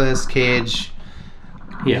Nicolas Cage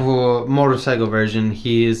motorcycle version.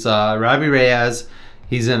 He's Robbie Reyes.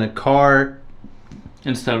 He's in a car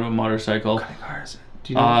instead of a motorcycle. What kind of car is it?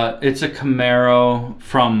 Do you know? It's a Camaro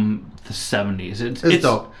from the 70s. It's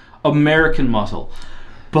dope. American muscle.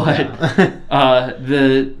 But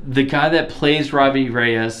the guy that plays Robbie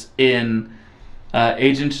Reyes in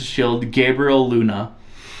Agents of S.H.I.E.L.D., Gabriel Luna,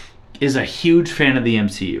 is a huge fan of the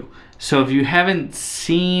MCU. So if you haven't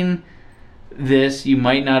seen this, you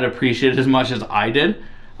might not appreciate it as much as I did.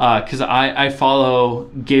 Because I follow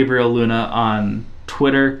Gabriel Luna on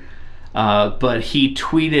Twitter. But he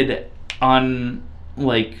tweeted on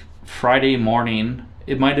like Friday morning.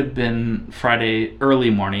 It might have been Friday early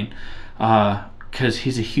morning. Because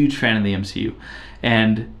he's a huge fan of the MCU.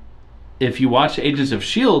 And if you watch Agents of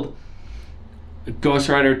S.H.I.E.L.D., Ghost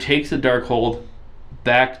Rider takes the Darkhold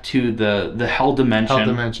back to the Hell Dimension. Hell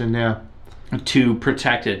Dimension, yeah. To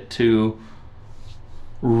protect it, to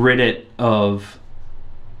rid it of,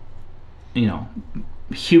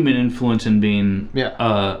 human influence and being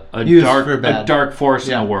a dark force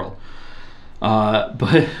in the world.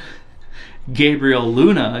 But Gabriel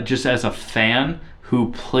Luna, just as a fan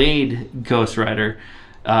who played Ghost Rider,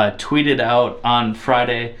 tweeted out on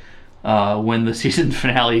Friday when the season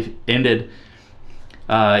finale ended.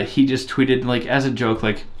 He just tweeted, like, as a joke,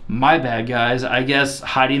 like, my bad, guys. I guess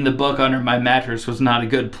hiding the book under my mattress was not a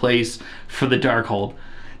good place for the Darkhold.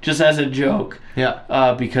 Just as a joke.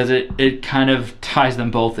 Yeah. Because it kind of ties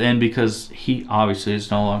them both in, because he obviously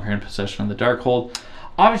is no longer in possession of the Darkhold.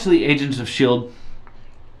 Obviously, Agents of S.H.I.E.L.D.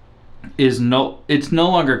 it's no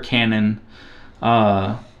longer canon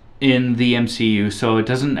in the MCU, so it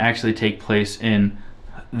doesn't actually take place in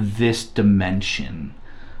this dimension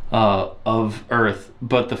of Earth.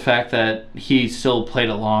 But the fact that he still played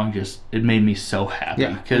along, it made me so happy,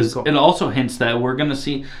 because it also hints that we're gonna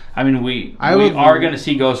see. I mean, we are gonna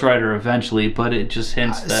see Ghost Rider eventually, but it just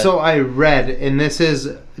hints that. So I read, and this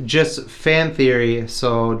is just fan theory,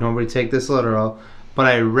 so nobody take this literal, but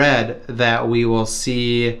I read that we will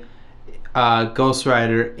see Ghost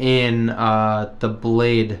Rider in the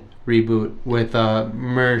Blade reboot with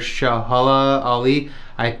Mahershala Ali.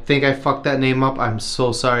 I think I fucked that name up. I'm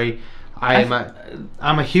so sorry.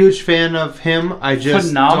 I'm a huge fan of him. I just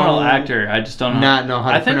phenomenal actor. I just don't know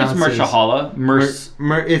how to pronounce it. I think it's Mahershala.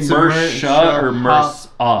 It's Mersha or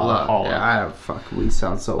Mahershala. Yeah, fuck. We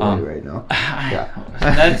sound so white right now. Yeah,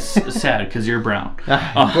 that's sad because you're brown.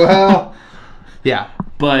 Well, yeah,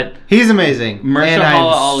 but he's amazing, and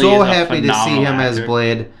I'm so happy to see him as actor.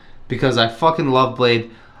 Blade, because I fucking love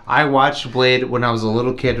Blade. I watched Blade when I was a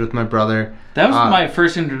little kid with my brother. That was my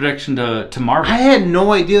first introduction to Marvel. I had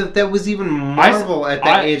no idea that was even Marvel at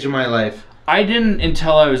that age of my life. I didn't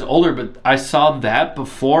until I was older, but I saw that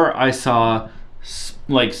before I saw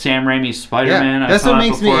like Sam Raimi's Spider-Man. Yeah, that's what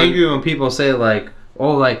makes me angry when people say like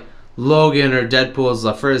Logan or Deadpool is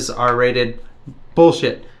the first R-rated.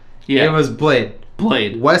 Bullshit. Yeah, it was Blade.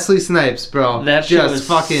 Wesley Snipes, bro. That shit was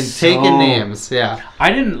fucking taking names. Yeah.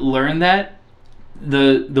 I didn't learn that.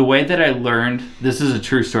 The way that I learned, this is a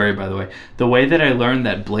true story, by the way. The way that I learned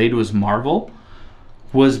that Blade was Marvel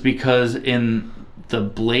was because in the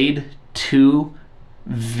Blade 2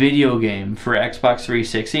 video game for Xbox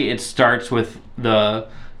 360, it starts with the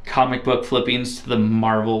comic book flippings to the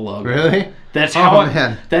Marvel logo. Really? That's how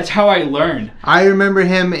I learned. I remember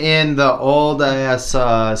him in the old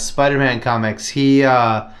Spider-Man comics. He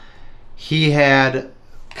had,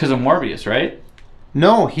 because of Morbius, right?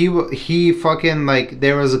 No, he fucking, like,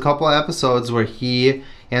 there was a couple episodes where he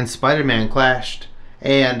and Spider-Man clashed,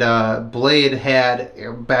 and Blade had,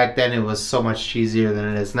 back then it was so much cheesier than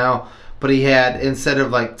it is now, but he had, instead of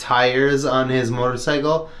like tires on his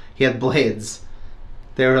motorcycle, he had blades.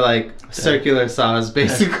 They were like circular saws,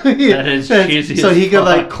 basically. That is cheesy. So he could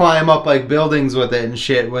like climb up like buildings with it and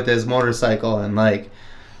shit with his motorcycle, and like,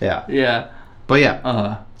 yeah. Yeah. But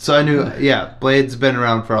yeah. So I knew, Blade's been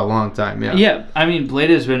around for a long time, yeah. Yeah, I mean, Blade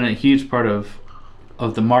has been a huge part of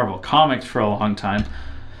the Marvel comics for a long time.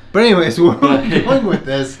 But anyways, we're going with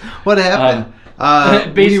this. What happened?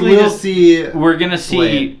 Basically, we're gonna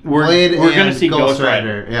see Ghost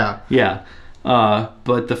Rider. Yeah.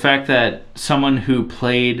 But the fact that someone who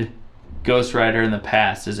played Ghost Rider in the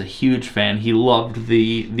past is a huge fan. He loved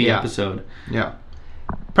the episode. Yeah.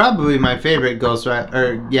 Probably my favorite Ghost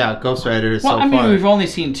Rider so far. Well, I mean, we've only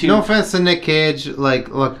seen 2. No offense to Nick Cage. Like,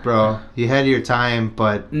 look, bro, you had your time,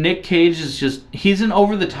 but Nick Cage is he's an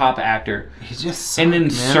over-the-top actor. He's just and in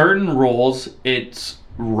certain roles, it's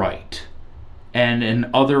right. And in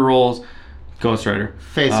other roles, Ghost Rider.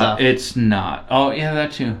 Face Off. It's not. Oh, yeah,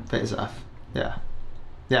 that too. Face Off. Yeah.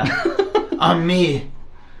 I'm me.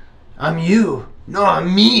 I'm you. No,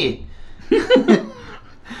 I'm me.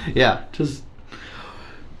 Yeah. Just...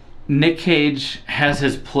 Nick Cage has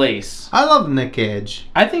his place. I love Nick Cage.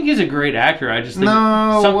 I think he's a great actor. I just think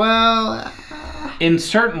in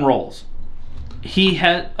certain roles, he's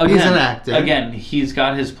an actor. Again, he's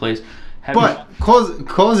got his place.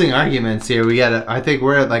 Closing arguments here. I think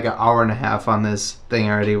we're at like an hour and a half on this thing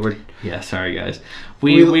already. Sorry guys.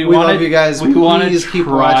 We love you guys. We want to keep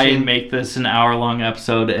try watching and make this an hour-long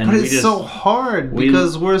episode, but it's so hard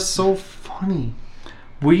because we're so funny.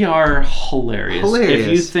 We are hilarious. If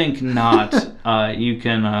you think not, you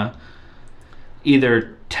can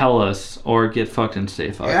either tell us or get fucked and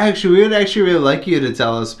stay fucked. Actually, we would really like you to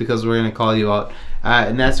tell us, because we're going to call you out.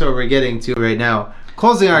 And that's what we're getting to right now.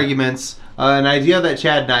 Closing arguments. An idea that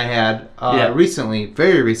Chad and I had recently,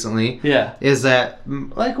 very recently, is that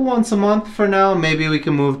like once a month for now, maybe we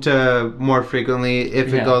can move to more frequently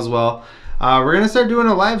if it goes well. We're going to start doing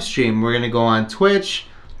a live stream. We're going to go on Twitch,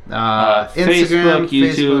 Instagram,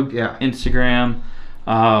 YouTube, Instagram.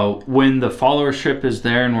 When the followership is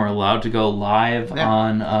there and we're allowed to go live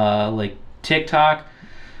on like TikTok,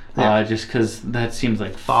 just because that seems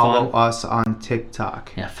like follow us on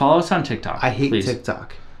TikTok. Yeah, follow us on TikTok. I hate please.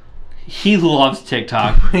 TikTok. He loves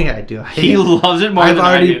TikTok. Yeah, I do. He loves it more than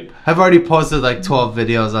I do. I've already posted like 12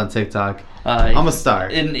 videos on TikTok. I'm a star.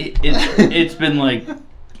 And it's been like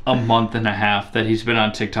a month and a half that he's been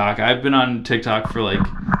on TikTok. I've been on TikTok for like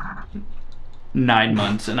 9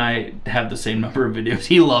 months, and I have the same number of videos.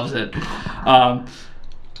 He loves it.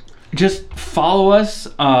 just follow us.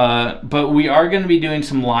 But we are going to be doing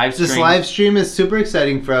some live streams. This live stream is super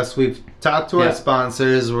exciting for us. We've talked to our Yeah.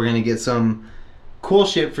 sponsors. We're gonna get some cool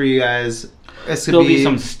shit for you guys. There'll be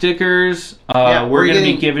some stickers. Yeah, we're going to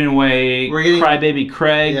be giving away Crybaby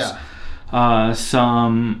Craig's.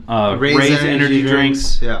 Some Ray's energy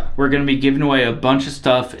drinks. Yeah. We're going to be giving away a bunch of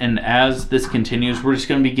stuff, and as this continues, we're just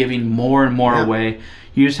going to be giving more and more away.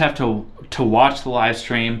 You just have to watch the live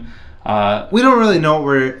stream. We don't really know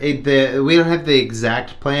we don't have the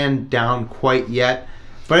exact plan down quite yet,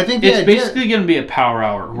 but I think it's basically going to be a power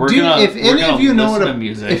hour. If any of you know what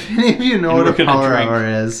a power drink. hour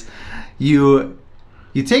is, you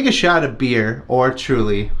take a shot of beer or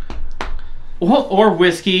Truly. Well, or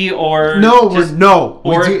whiskey, or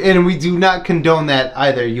we do not condone that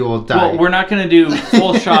either. You will die. Well, we're not going to do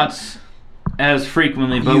full shots as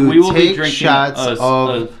frequently, but we will be drinking shots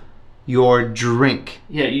of your drink.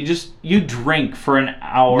 Yeah, you drink for an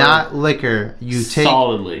hour, not liquor.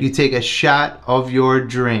 Solidly. You take a shot of your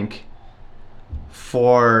drink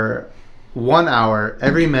for 1 hour,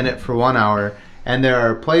 every minute for 1 hour, and there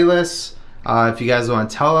are playlists. If you guys want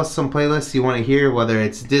to tell us some playlists you want to hear, whether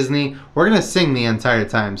it's Disney, we're gonna sing the entire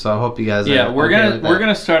time. So I hope you guys. We're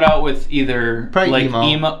gonna start out with either probably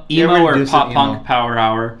emo or pop punk power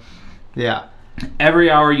hour. Yeah. Every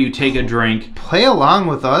hour you take a drink. Play along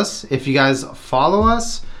with us. If you guys follow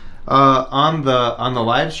us on the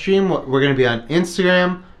live stream, we're gonna be on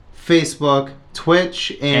Instagram, Facebook,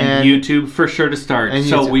 Twitch, and YouTube for sure to start. And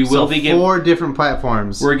so YouTube. we will be giving 4 different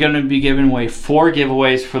platforms. We're going to be giving away 4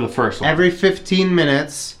 giveaways for the first one. Every 15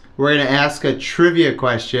 minutes, we're going to ask a trivia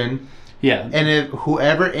question. Yeah. And if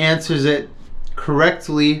whoever answers it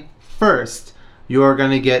correctly first, you are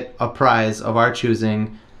going to get a prize of our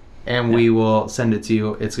choosing, and we will send it to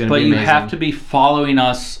you. It's going to be amazing. But you have to be following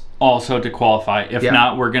us also to qualify. If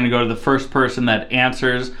not, we're going to go to the first person that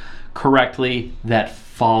answers correctly that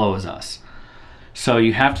follows us. So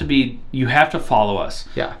you have to follow us.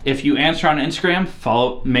 Yeah. If you answer on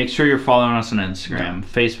Instagram, make sure you're following us on Instagram. Yeah.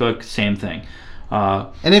 Facebook, same thing.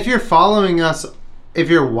 And if you're following us, if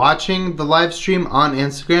you're watching the live stream on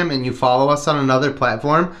Instagram and you follow us on another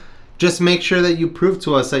platform, just make sure that you prove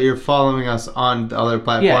to us that you're following us on the other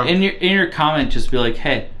platform. Yeah, in your comment, just be like,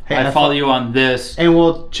 hey I follow you on this. And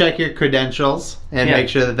we'll check your credentials and make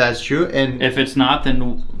sure that that's true. And if it's not,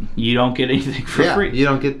 then you don't get anything for free. You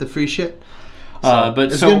don't get the free shit. But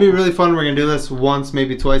it's going to be really fun. We're going to do this once,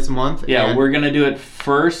 maybe twice a month. Yeah, we're going to do it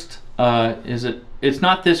first. It's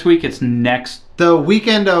not this week, it's next. The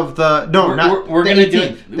weekend of the... No, we're going to do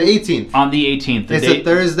it. The 18th. On the 18th. It's a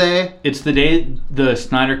Thursday. It's the day the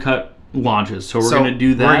Snyder Cut launches. So we're going to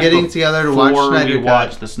do that. We're getting together to watch Snyder Cut.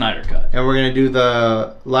 Watch the Snyder Cut. And we're going to do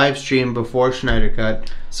the live stream before Snyder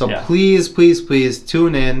Cut. So please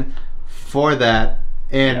tune in for that.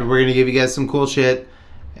 And we're going to give you guys some cool shit.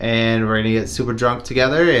 And we're gonna get super drunk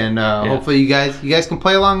together, and hopefully you guys can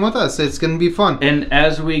play along with us. It's gonna be fun. And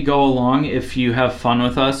as we go along, if you have fun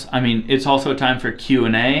with us, I mean, it's also time for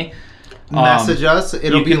Q&A. Message us.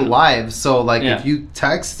 It'll be live. So if you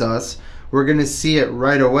text us, we're gonna see it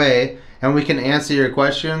right away, and we can answer your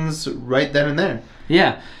questions right then and there.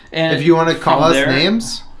 Yeah. And if you want to call us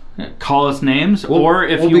names, or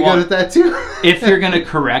if we'll you be want, good at that too. If you're gonna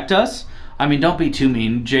correct us. I mean, don't be too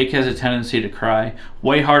mean. Jake has a tendency to cry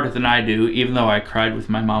way harder than I do, even though I cried with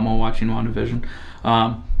my mom while watching WandaVision.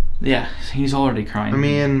 Yeah, he's already crying. I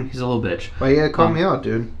mean... He's a little bitch. Why you gotta call me out,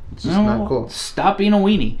 dude? It's just not cool. Stop being a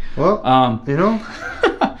weenie. Well,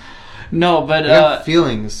 No, but... you have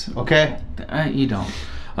feelings, okay? You don't.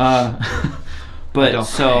 But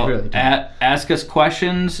I really don't. Ask us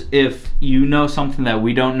questions if you know something that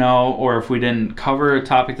we don't know, or if we didn't cover a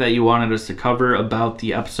topic that you wanted us to cover about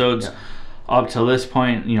the episodes. Yeah. Up to this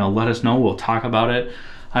point, let us know. We'll talk about it.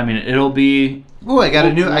 I mean, it'll be. Oh, I got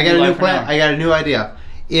a new plan. I got a new idea.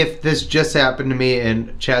 If this just happened to me,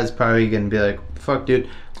 and Chad's probably gonna be like, "Fuck, dude,"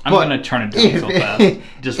 I'm gonna turn it down so fast.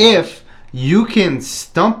 If you can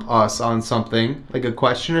stump us on something, like a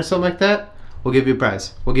question or something like that, we'll give you a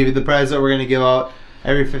prize. We'll give you the prize that we're gonna give out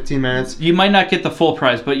every 15 minutes. You might not get the full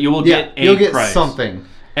prize, but you will get a prize. You'll get something.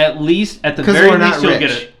 At least, at the very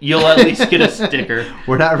least, you'll at least get a sticker.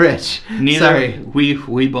 We're not rich. Sorry.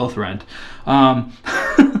 We both rent.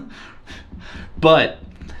 But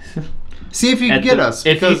see if you can get us.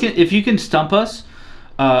 If you can stump us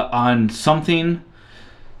on something.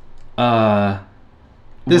 We have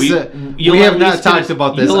not talked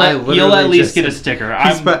about this. You'll at least get a sticker.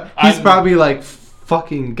 He's probably like,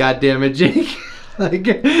 fucking goddamn it, Jake. Like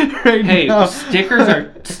right Hey, now.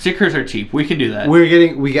 stickers are cheap. We can do that.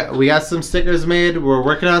 We got some stickers made. We're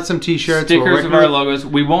working on some T-shirts. Stickers of our logos.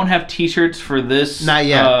 We won't have T-shirts for this. Not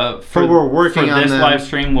yet. But we're working for on this them. live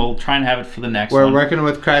stream. We'll try and have it for the next We're one. working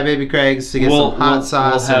with Crybaby Craig's to get some hot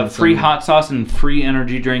sauce. We'll have and free some- hot sauce and free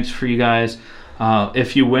energy drinks for you guys.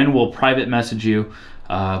 If you win, we'll private message you.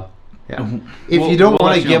 Yeah. If you don't we'll want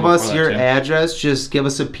let to you give know us before your that, too. address, just give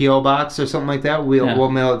us a P.O. box or something like that. We'll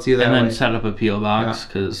mail it to you that and then way. set up a PO box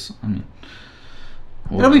because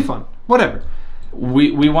It'll be fun. Whatever.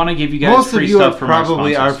 We want to give you guys Most of free you are stuff from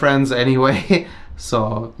probably our our sponsors. friends anyway,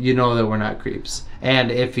 so you know that we're not creeps.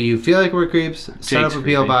 And if you feel like we're creeps, set up a creepy.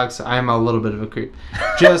 P.O. box. I'm a little bit of a creep.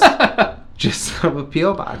 Just set up a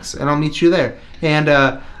P.O. box, and I'll meet you there. And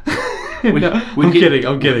I'm kidding.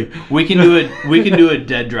 We can do a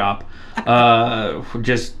dead drop.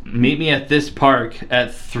 Just meet me at this park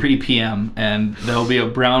at 3 p.m. and there'll be a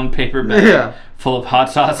brown paper bag full of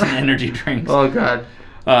hot sauce and energy drinks. Oh God.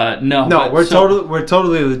 No, we're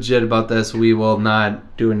totally legit about this. We will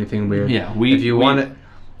not do anything weird. Yeah, if you want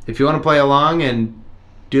to play along and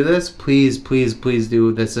do this, please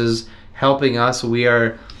do. This is helping us. We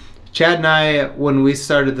are Chad and I, when we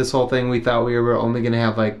started this whole thing, we thought we were only going to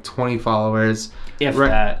have like 20 followers. If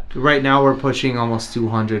that. Right now we're pushing almost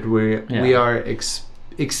 200. We are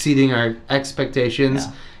exceeding our expectations,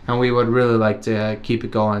 and we would really like to keep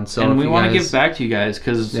it going. So and we want to give back to you guys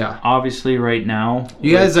because obviously right now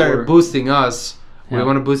you guys are boosting us. We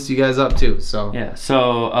want to boost you guys up too. So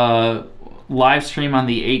live stream on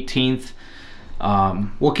the 18th.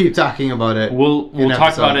 We'll keep talking about it. We'll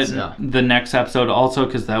talk about it the next episode also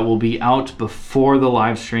because that will be out before the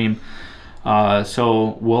live stream.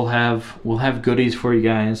 So we'll have goodies for you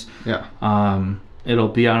guys. Yeah. It'll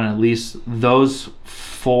be on at least those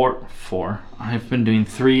four. I've been doing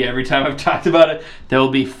 3 every time I've talked about it. There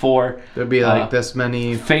will be 4. There'll be like this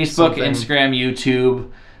many. Facebook, Instagram,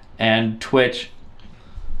 YouTube, and Twitch.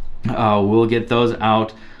 We'll get those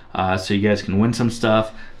out so you guys can win some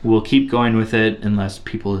stuff. We'll keep going with it unless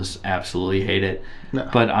people just absolutely hate it. No.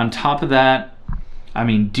 But on top of that, I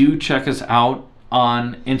mean, do check us out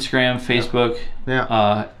on Instagram, Facebook,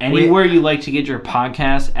 anywhere you like to get your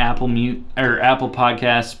podcast, Apple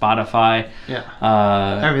Podcasts, Spotify,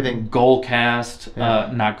 everything, Goalcast,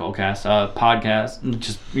 not Goalcast, podcast,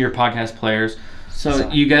 just your podcast players. So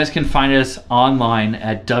you guys can find us online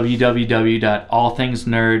at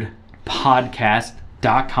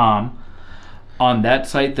www.allthingsnerdpodcast.com. On that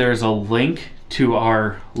site, there's a link to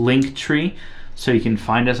our link tree, so you can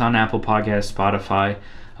find us on Apple Podcasts, Spotify,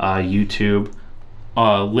 YouTube.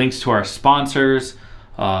 Links to our sponsors.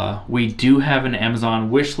 We do have an Amazon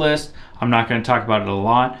wish list. I'm not going to talk about it a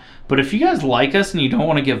lot, but if you guys like us and you don't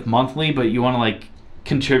want to give monthly, but you want to like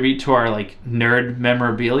contribute to our like nerd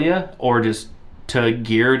memorabilia or just to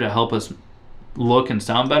gear to help us look and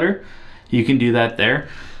sound better, you can do that there.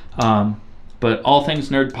 But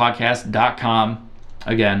allthingsnerdpodcast.com.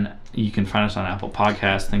 Again, you can find us on Apple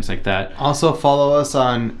Podcasts, things like that. Also follow us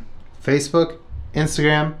on Facebook,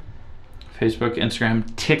 Instagram,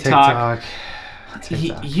 TikTok.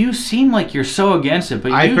 You seem like you're so against it,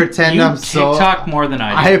 but I pretend I'm so TikTok more than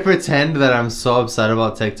I do. I pretend that I'm so upset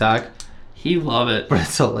about TikTok. He love it, but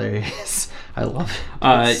it's hilarious. I love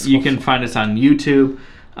it. You can find us on YouTube.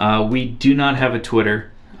 We do not have a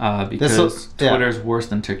Twitter because Twitter's worse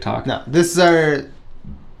than TikTok. No, this is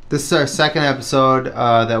our second episode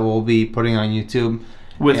that we'll be putting on YouTube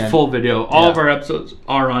with full video. All of our episodes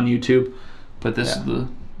are on YouTube, but this is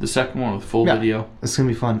the second one with full video. It's gonna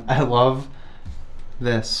be fun. I love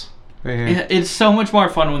this right here. Yeah, it's so much more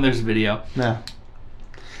fun when there's video. Yeah.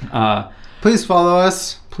 Please follow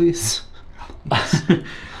us, please. And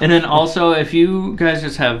then also, if you guys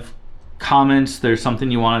just have comments, there's something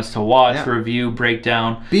you want us to watch, review, break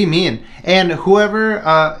down, be mean. And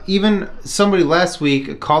whoever, even somebody last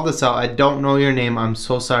week called us out. I don't know your name. I'm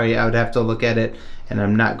so sorry. I would have to look at it, and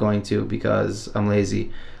I'm not going to because I'm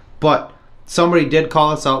lazy. But somebody did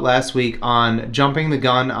call us out last week on jumping the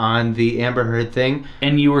gun on the Amber Heard thing.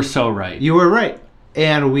 And you were so right. You were right.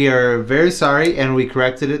 And we are very sorry, and we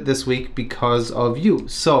corrected it this week because of you.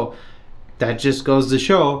 So that just goes to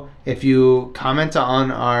show, if you comment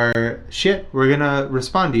on our shit, we're going to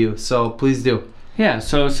respond to you. So please do. Yeah,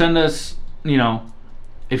 so send us,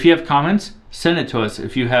 if you have comments, send it to us.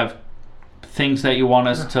 If you have things that you want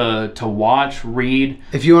us to watch, read.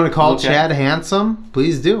 If you want to call Chad handsome,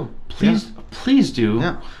 please do. Please do.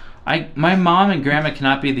 Yeah. My mom and grandma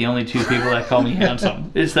cannot be the only 2 people that call me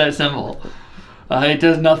handsome. It's that simple. It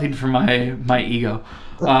does nothing for my ego.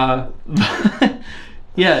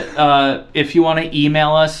 Yeah, if you want to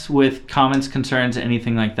email us with comments, concerns,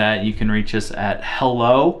 anything like that, you can reach us at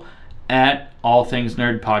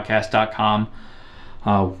hello@allthingsnerdpodcast.com.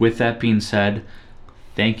 With that being said,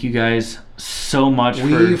 thank you guys so much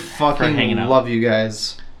We for hanging out. love you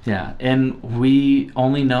guys. Yeah, and we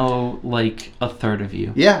only know like a third of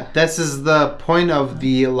you. Yeah, this is the point of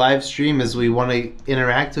the live stream is we want to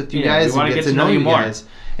interact with you guys and get to know you more. guys.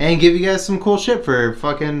 And give you guys some cool shit for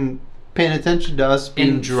fucking paying attention to us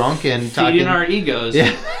being drunk and feeding talking. our egos.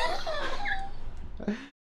 Yeah.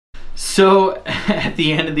 So, at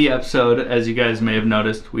the end of the episode, as you guys may have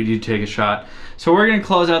noticed, we do take a shot. So we're going to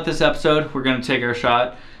close out this episode. We're going to take our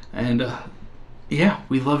shot. And, yeah,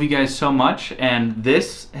 we love you guys so much. And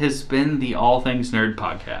this has been the All Things Nerd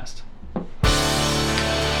Podcast.